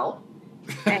huge help.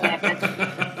 And,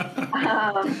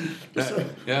 that's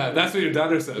what your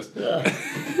daughter says.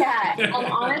 Yeah, and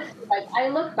honestly, like, I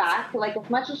look back, like, as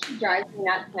much as she drives me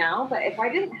nuts now, but if I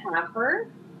didn't have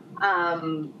her,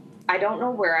 I don't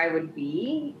know where I would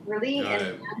be, really, in the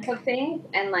sense of things.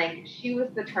 And, like, she was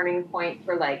the turning point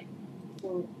for, like,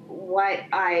 what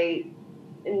I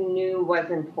knew was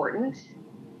important.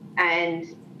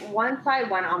 And once I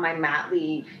went on my mat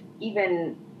leave,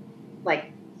 even,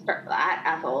 like, at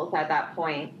Ethel's at that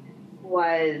point,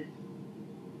 was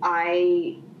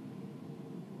I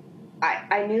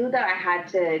knew that I had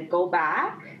to go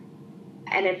back,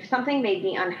 and if something made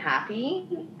me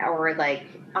unhappy or, like,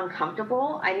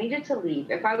 uncomfortable, I needed to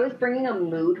leave. If I was bringing a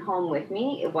mood home with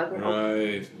me, it wasn't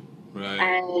okay. Right.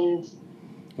 And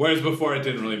whereas before it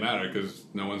didn't really matter because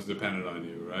no one's dependent on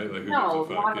you, right? Like, no,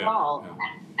 not at all. Yeah.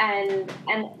 And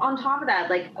on top of that,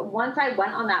 like, once I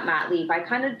went on that mat leave, I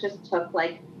kind of just took,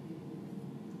 like,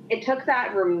 it took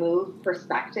that removed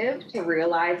perspective to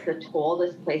realize the toll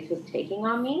this place was taking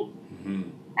on me. Mm-hmm.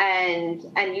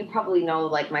 And you probably know,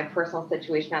 like, my personal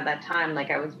situation at that time.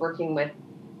 Like, I was working with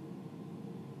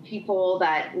people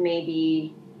that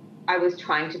maybe I was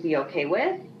trying to be okay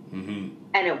with, mm-hmm.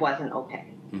 and it wasn't okay.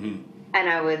 Mm-hmm. And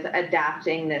I was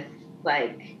adapting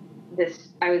I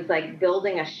was, like,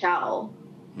 building a shell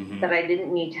mm-hmm. that I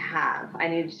didn't need to have. I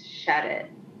needed to shed it.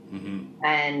 Mm-hmm.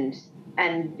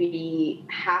 And be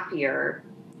happier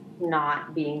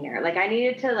not being there. Like, I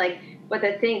needed to, like, but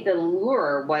the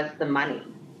lure was the money.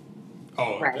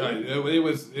 Oh, right? It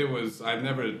was, I've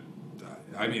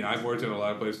worked in a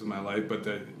lot of places in my life, but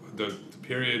the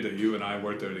period that you and I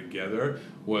worked there together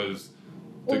was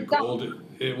the gold.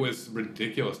 It was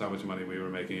ridiculous how much money we were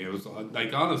making. It was,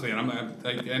 like, honestly,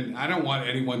 and I don't want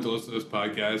anyone to listen to this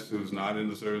podcast who's not in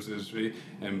the service industry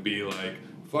and be like,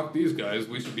 fuck these guys,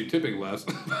 we should be tipping less.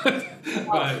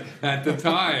 But at the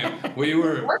time,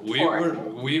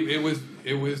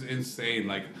 it was insane.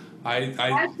 Like, I'd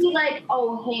be like,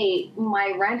 oh, hey,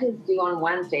 my rent is due on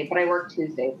Wednesday, but I work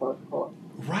Tuesday, so it's cool.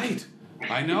 Right.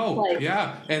 I know. Like,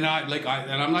 yeah. And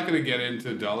I'm not going to get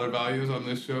into dollar values on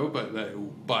this show, but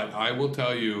I will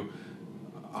tell you,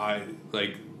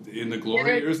 in the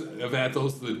glory years of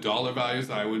Ethel's, the dollar values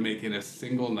that I would make in a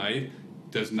single night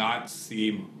does not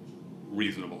seem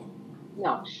reasonable.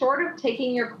 No, short of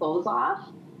taking your clothes off,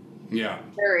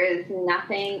 there is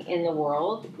nothing in the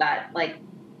world that, like,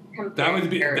 that would have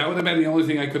been the only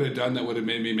thing I could have done that would have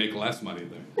made me make less money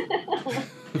there.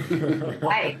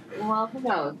 Right. Well, who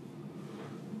knows?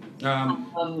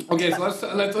 Okay, so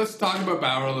let's talk about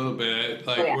Bauer a little bit.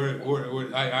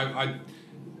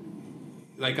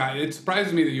 Like, it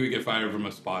surprises me that you would get fired from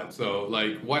a spot. So,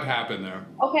 like, what happened there?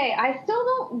 Okay, I still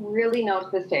don't really know to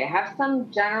this day. I have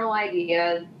some general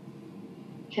ideas,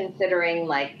 considering,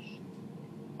 like,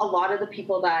 a lot of the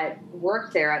people that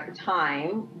worked there at the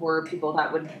time were people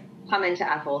that would come into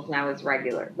Ethel's now as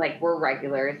regular. Like, we're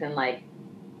regulars and, like,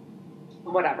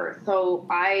 whatever. So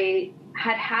I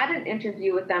had an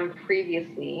interview with them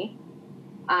previously,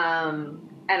 and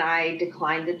I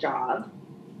declined the job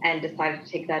and decided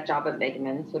to take that job at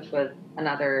Megaman's, which was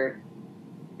another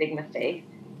big mistake.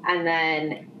 And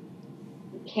then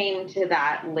came to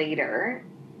that later,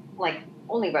 like,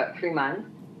 only about 3 months,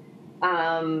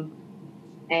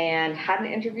 and had an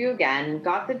interview again,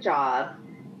 got the job,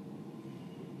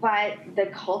 but the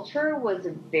culture was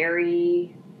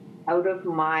very out of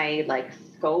my, like,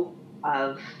 scope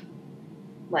of,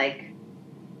 like,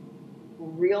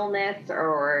 realness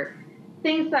or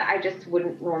things that I just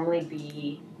wouldn't normally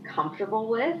be comfortable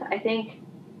with. I think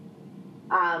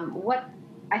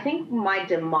my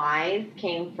demise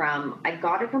came from, I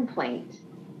got a complaint,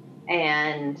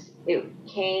 and it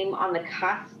came on the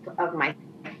cusp of my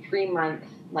 3-month,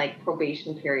 like,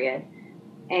 probation period,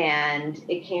 and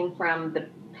it came from the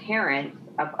parents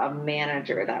of a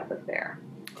manager that was there.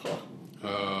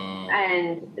 Oh.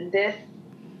 And this,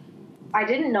 I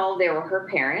didn't know they were her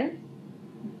parents,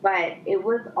 but it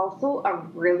was also a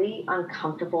really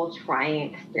uncomfortable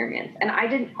trying experience. And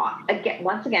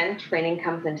once again, training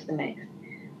comes into the mix.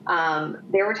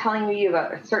 They were telling me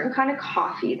about a certain kind of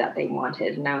coffee that they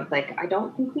wanted. And I was like, I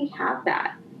don't think we have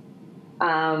that.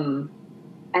 And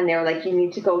they were like, you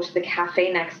need to go to the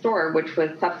cafe next door, which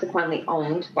was subsequently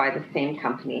owned by the same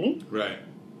company. Right.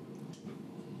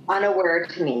 Unaware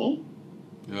to me.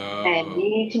 And you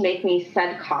need to make me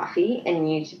said coffee and you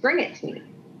need to bring it to me.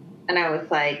 And I was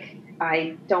like,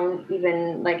 I don't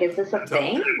even, like, is this a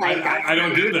thing? Like, I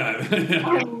don't do that.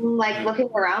 I'm like looking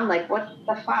around like, what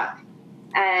the fuck?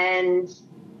 And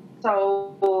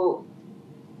so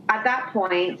at that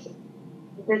point,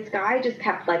 this guy just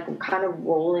kept like kind of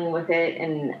rolling with it.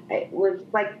 And it was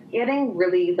like getting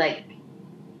really like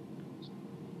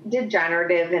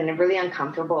degenerative and really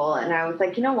uncomfortable. And I was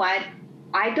like, you know what?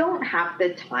 I don't have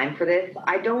the time for this.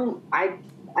 I don't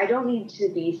need to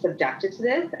be subjected to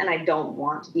this, and I don't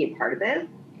want to be a part of this.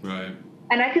 Right.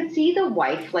 And I could see the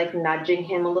wife like nudging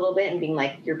him a little bit and being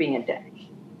like, you're being a dick.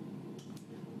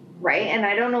 Right? And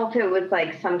I don't know if it was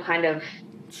like some kind of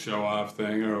show off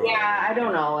thing or yeah, I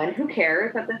don't know. And who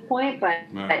cares at this point, but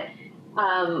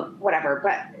whatever.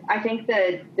 But I think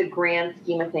the grand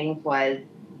scheme of things was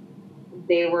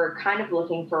they were kind of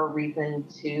looking for a reason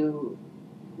to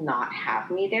not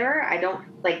have me there. I don't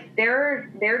like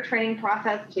their training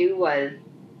process too was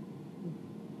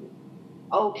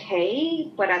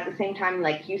okay, but at the same time,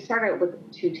 like you started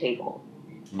with 2 tables,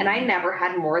 and I never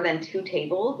had more than 2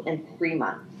 tables in 3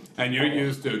 months. And you're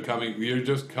used to you're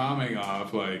just coming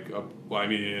off like, well, I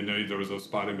mean, I know there was a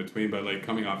spot in between, but like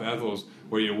coming off Ethel's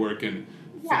where you're working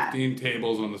 15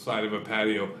 tables on the side of a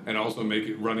patio and also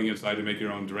running inside to make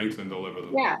your own drinks and deliver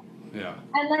them. Yeah. Yeah.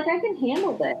 And like I can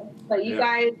handle this, but you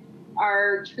guys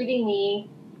are treating me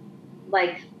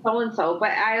like so-and-so.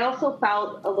 But I also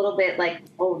felt a little bit like,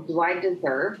 oh, do I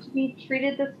deserve to be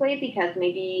treated this way? Because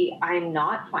maybe I'm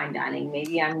not fine dining.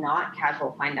 Maybe I'm not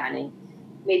casual fine dining.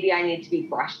 Maybe I need to be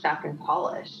brushed up and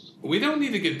polished. We don't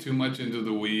need to get too much into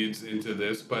the weeds into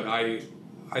this, but I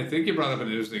think you brought up an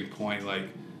interesting point. Like,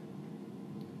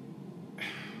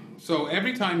 so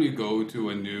every time you go to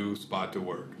a new spot to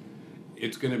work,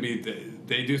 it's going to be,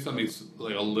 they do something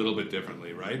like a little bit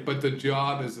differently, right? But the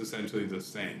job is essentially the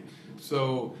same.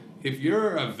 So if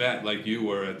you're a vet like you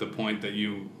were at the point that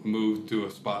you moved to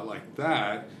a spot like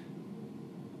that,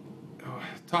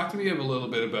 talk to me a little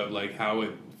bit about like how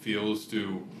it feels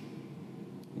to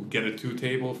get a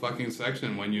 2-table fucking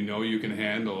section when you know you can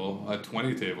handle a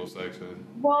 20-table section.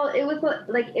 Well, it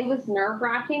was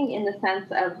nerve-wracking in the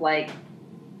sense of like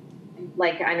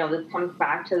I know this comes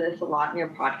back to this a lot in your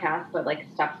podcast, but like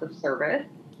steps of service,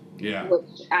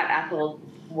 which at Ethel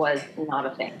was not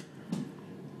a thing.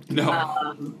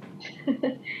 No.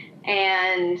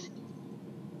 And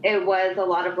it was a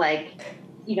lot of like,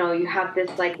 you know, you have this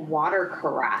like water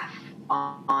carafe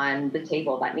on the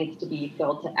table that needs to be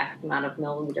filled to X amount of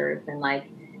milliliters and like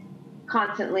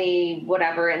constantly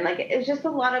whatever. And like, it's just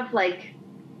a lot of like,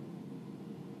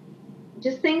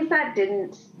 just things that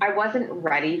I wasn't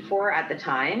ready for at the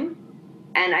time.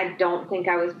 And I don't think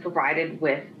I was provided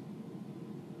with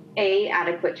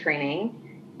adequate training.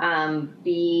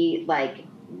 B, like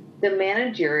the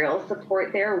managerial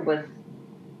support there was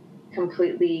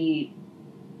completely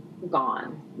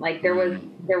gone. Like there was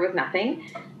nothing.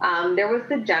 There was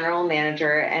the general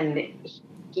manager, and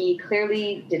he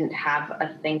clearly didn't have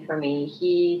a thing for me.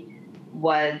 He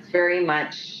was very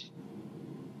much,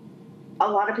 a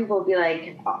lot of people would be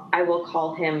like, I will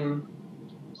call him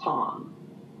Tom.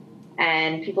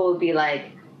 And people would be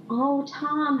like, oh,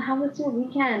 Tom, how was your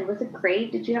weekend? Was it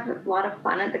great? Did you have a lot of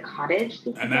fun at the cottage?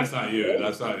 And that's not you.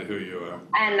 That's not who you are.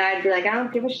 And I'd be like, I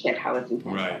don't give a shit how was your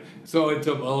weekend. Right. So it's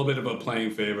a little bit of a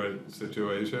playing favorite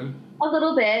situation. A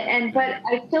little bit. But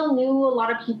I still knew a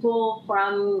lot of people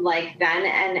from like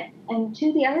then. And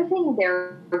to the other thing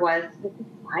there was with the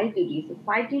side duties. The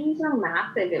side duties are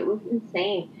massive. It was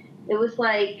insane. It was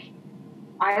like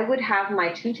I would have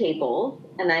my 2 tables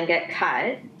and then get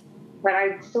cut. But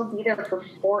I'd still be there for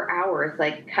 4 hours,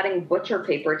 like cutting butcher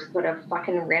paper to put a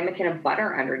fucking ramekin of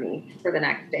butter underneath for the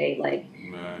next day, like,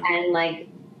 and like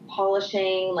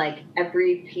polishing like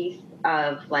every piece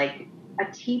of like a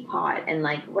teapot and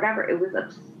like whatever. It was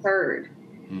absurd.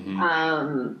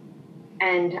 Mm-hmm.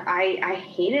 And I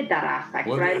hated that aspect.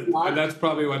 Well, but I loved, and that's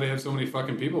probably why they have so many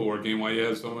fucking people working. Why you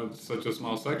have such a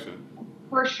small section.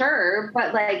 For sure,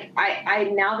 but like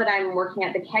I now that I'm working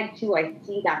at the keg too, I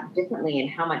see that differently and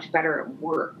how much better it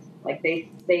works. Like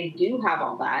they do have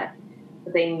all that,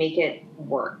 but they make it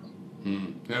work.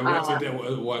 And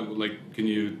what like? Can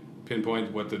you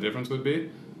pinpoint what the difference would be?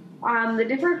 The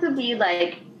difference would be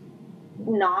like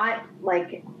not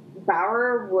like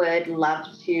Bauer would love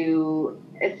to,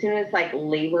 as soon as like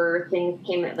labor things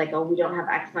came, like, oh, we don't have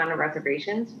X amount of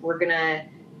reservations, we're going to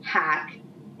hack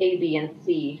A, B, and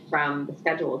C from the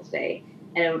schedule today.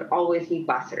 And it would always be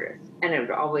bussers, and it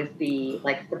would always be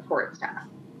like support staff.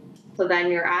 So then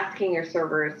you're asking your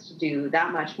servers to do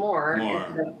that much more.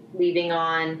 Instead of leaving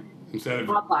on a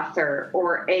busser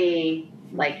or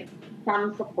like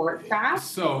some support staff.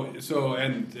 So,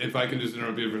 and if I can just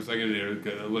interrupt you for a second here,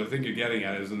 what I think you're getting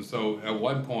at is, and so at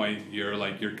one point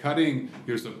you're cutting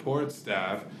your support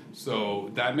staff,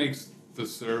 so that makes the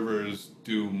servers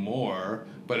do more,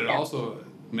 but it also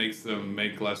makes them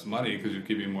make less money because you're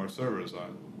keeping more servers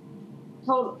on.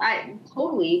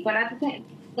 Totally, but at the same,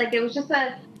 like, it was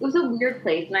a weird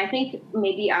place, and I think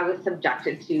maybe I was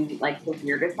subjected to like the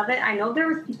weirdest of it. I know there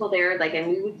was people there, like, and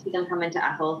we would see them come into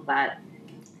Ethel's that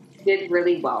did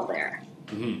really well there,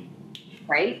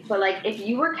 right? But like, if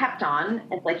you were kept on,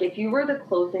 it's like if you were the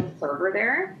closing server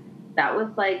there, that was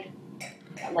like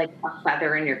a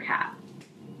feather in your cap,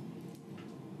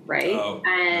 right?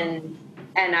 And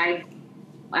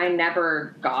I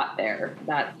never got there.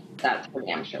 That's for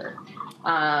damn sure.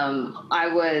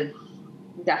 I was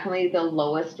definitely the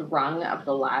lowest rung of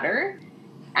the ladder.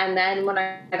 And then when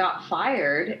I got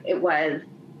fired, it was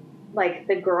like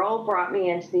the girl brought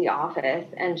me into the office,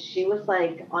 and she was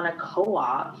like on a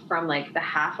co-op from like the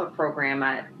HAFA program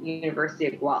at University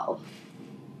of Guelph.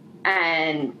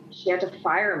 And she had to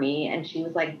fire me, and she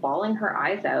was like bawling her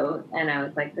eyes out. And I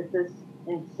was like, this is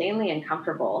insanely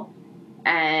uncomfortable.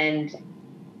 And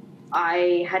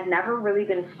I had never really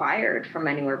been fired from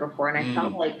anywhere before, and I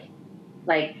felt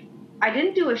like I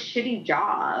didn't do a shitty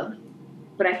job,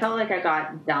 but I felt like I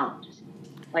got dumped.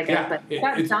 Like, I was like,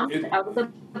 I got dumped out of the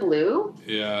blue.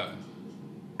 Yeah.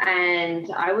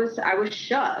 And I was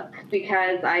shook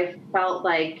because I felt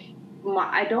like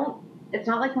it's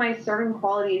not like my certain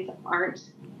qualities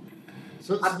aren't.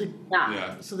 So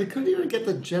they couldn't even get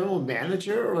the general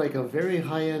manager or like a very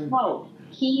high end. No,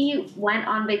 he went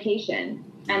on vacation.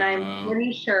 And I'm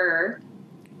pretty sure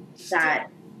that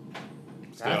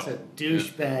that's a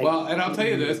douchebag. Well, and I'll tell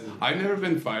you this, I've never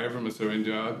been fired from a serving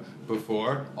job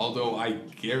before, although I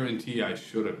guarantee I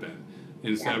should have been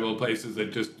in several places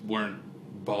that just weren't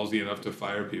ballsy enough to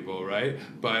fire people, right?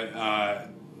 But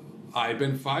I've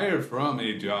been fired from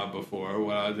a job before.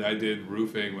 When I did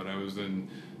roofing when I was in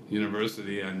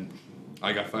university, and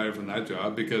I got fired from that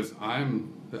job because I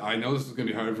know this is going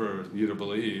to be hard for you to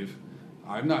believe,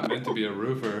 I'm not meant to be a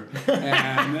roofer,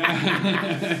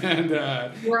 and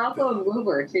we're also a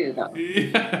mover too, though.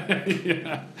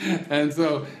 Yeah. And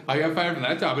so I got fired from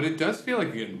that job, but it does feel like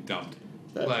you're getting dumped.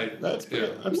 That's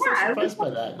good. I'm so surprised by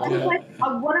that. I was like,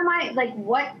 what am I like?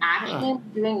 What action am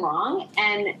I doing wrong?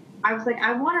 And I was like,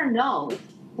 I want to know.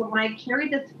 So when I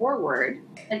carried this forward,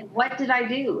 like, what did I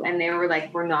do? And they were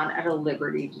like, we're not at a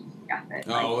liberty to discuss it.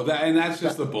 Oh, and that's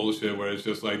just the bullshit where it's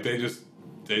just like they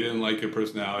didn't like your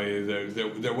personality.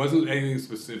 There wasn't anything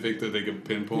specific that they could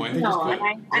pinpoint. No, it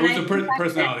was a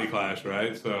personality clash,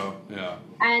 right? So, yeah.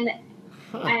 And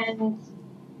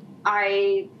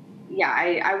I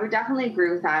would definitely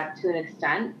agree with that to an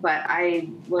extent, but I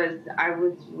was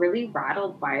really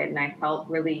rattled by it, and I felt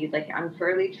really like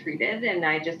unfairly treated, and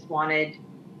I just wanted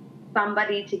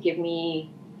somebody to give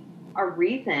me a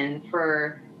reason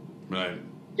for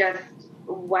just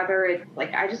whether it's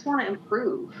like I just want to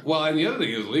improve. Well, and the other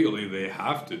thing is legally they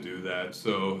have to do that.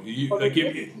 So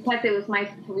because it was my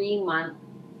 3 month.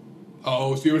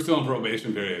 Oh, so you were still in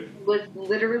probation period? It was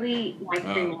literally my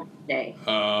 3 month day.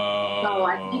 So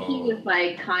I think he was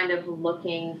like kind of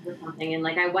looking for something, and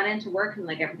like I went into work and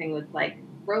like everything was like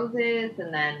roses,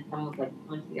 and then someone was like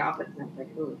going to the office and I was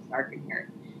like, "Ooh, it's dark in here."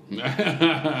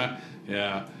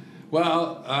 Yeah.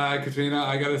 Well, Katrina,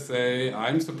 I gotta say,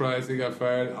 I'm surprised you got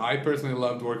fired. I personally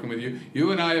loved working with you.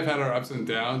 You and I have had our ups and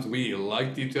downs. We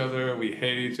liked each other. We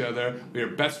hated each other. We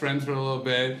were best friends for a little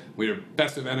bit. We were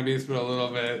best of enemies for a little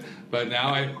bit. But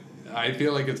now I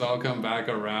feel like it's all come back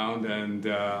around, and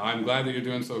I'm glad that you're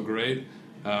doing so great.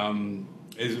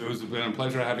 It's been a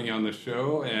pleasure having you on the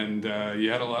show, and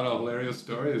you had a lot of hilarious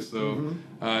stories. So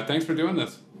thanks for doing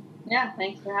this. Yeah,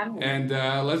 thanks for having me. And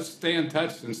let's stay in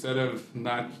touch instead of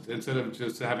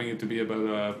just having it to be about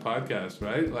a podcast,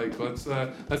 right? Like let's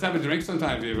have a drink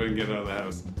sometime if we can get out of the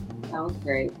house. Sounds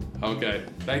great. Okay,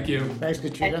 thank you. Thanks,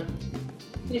 Katrina.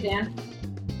 Hey, Dan.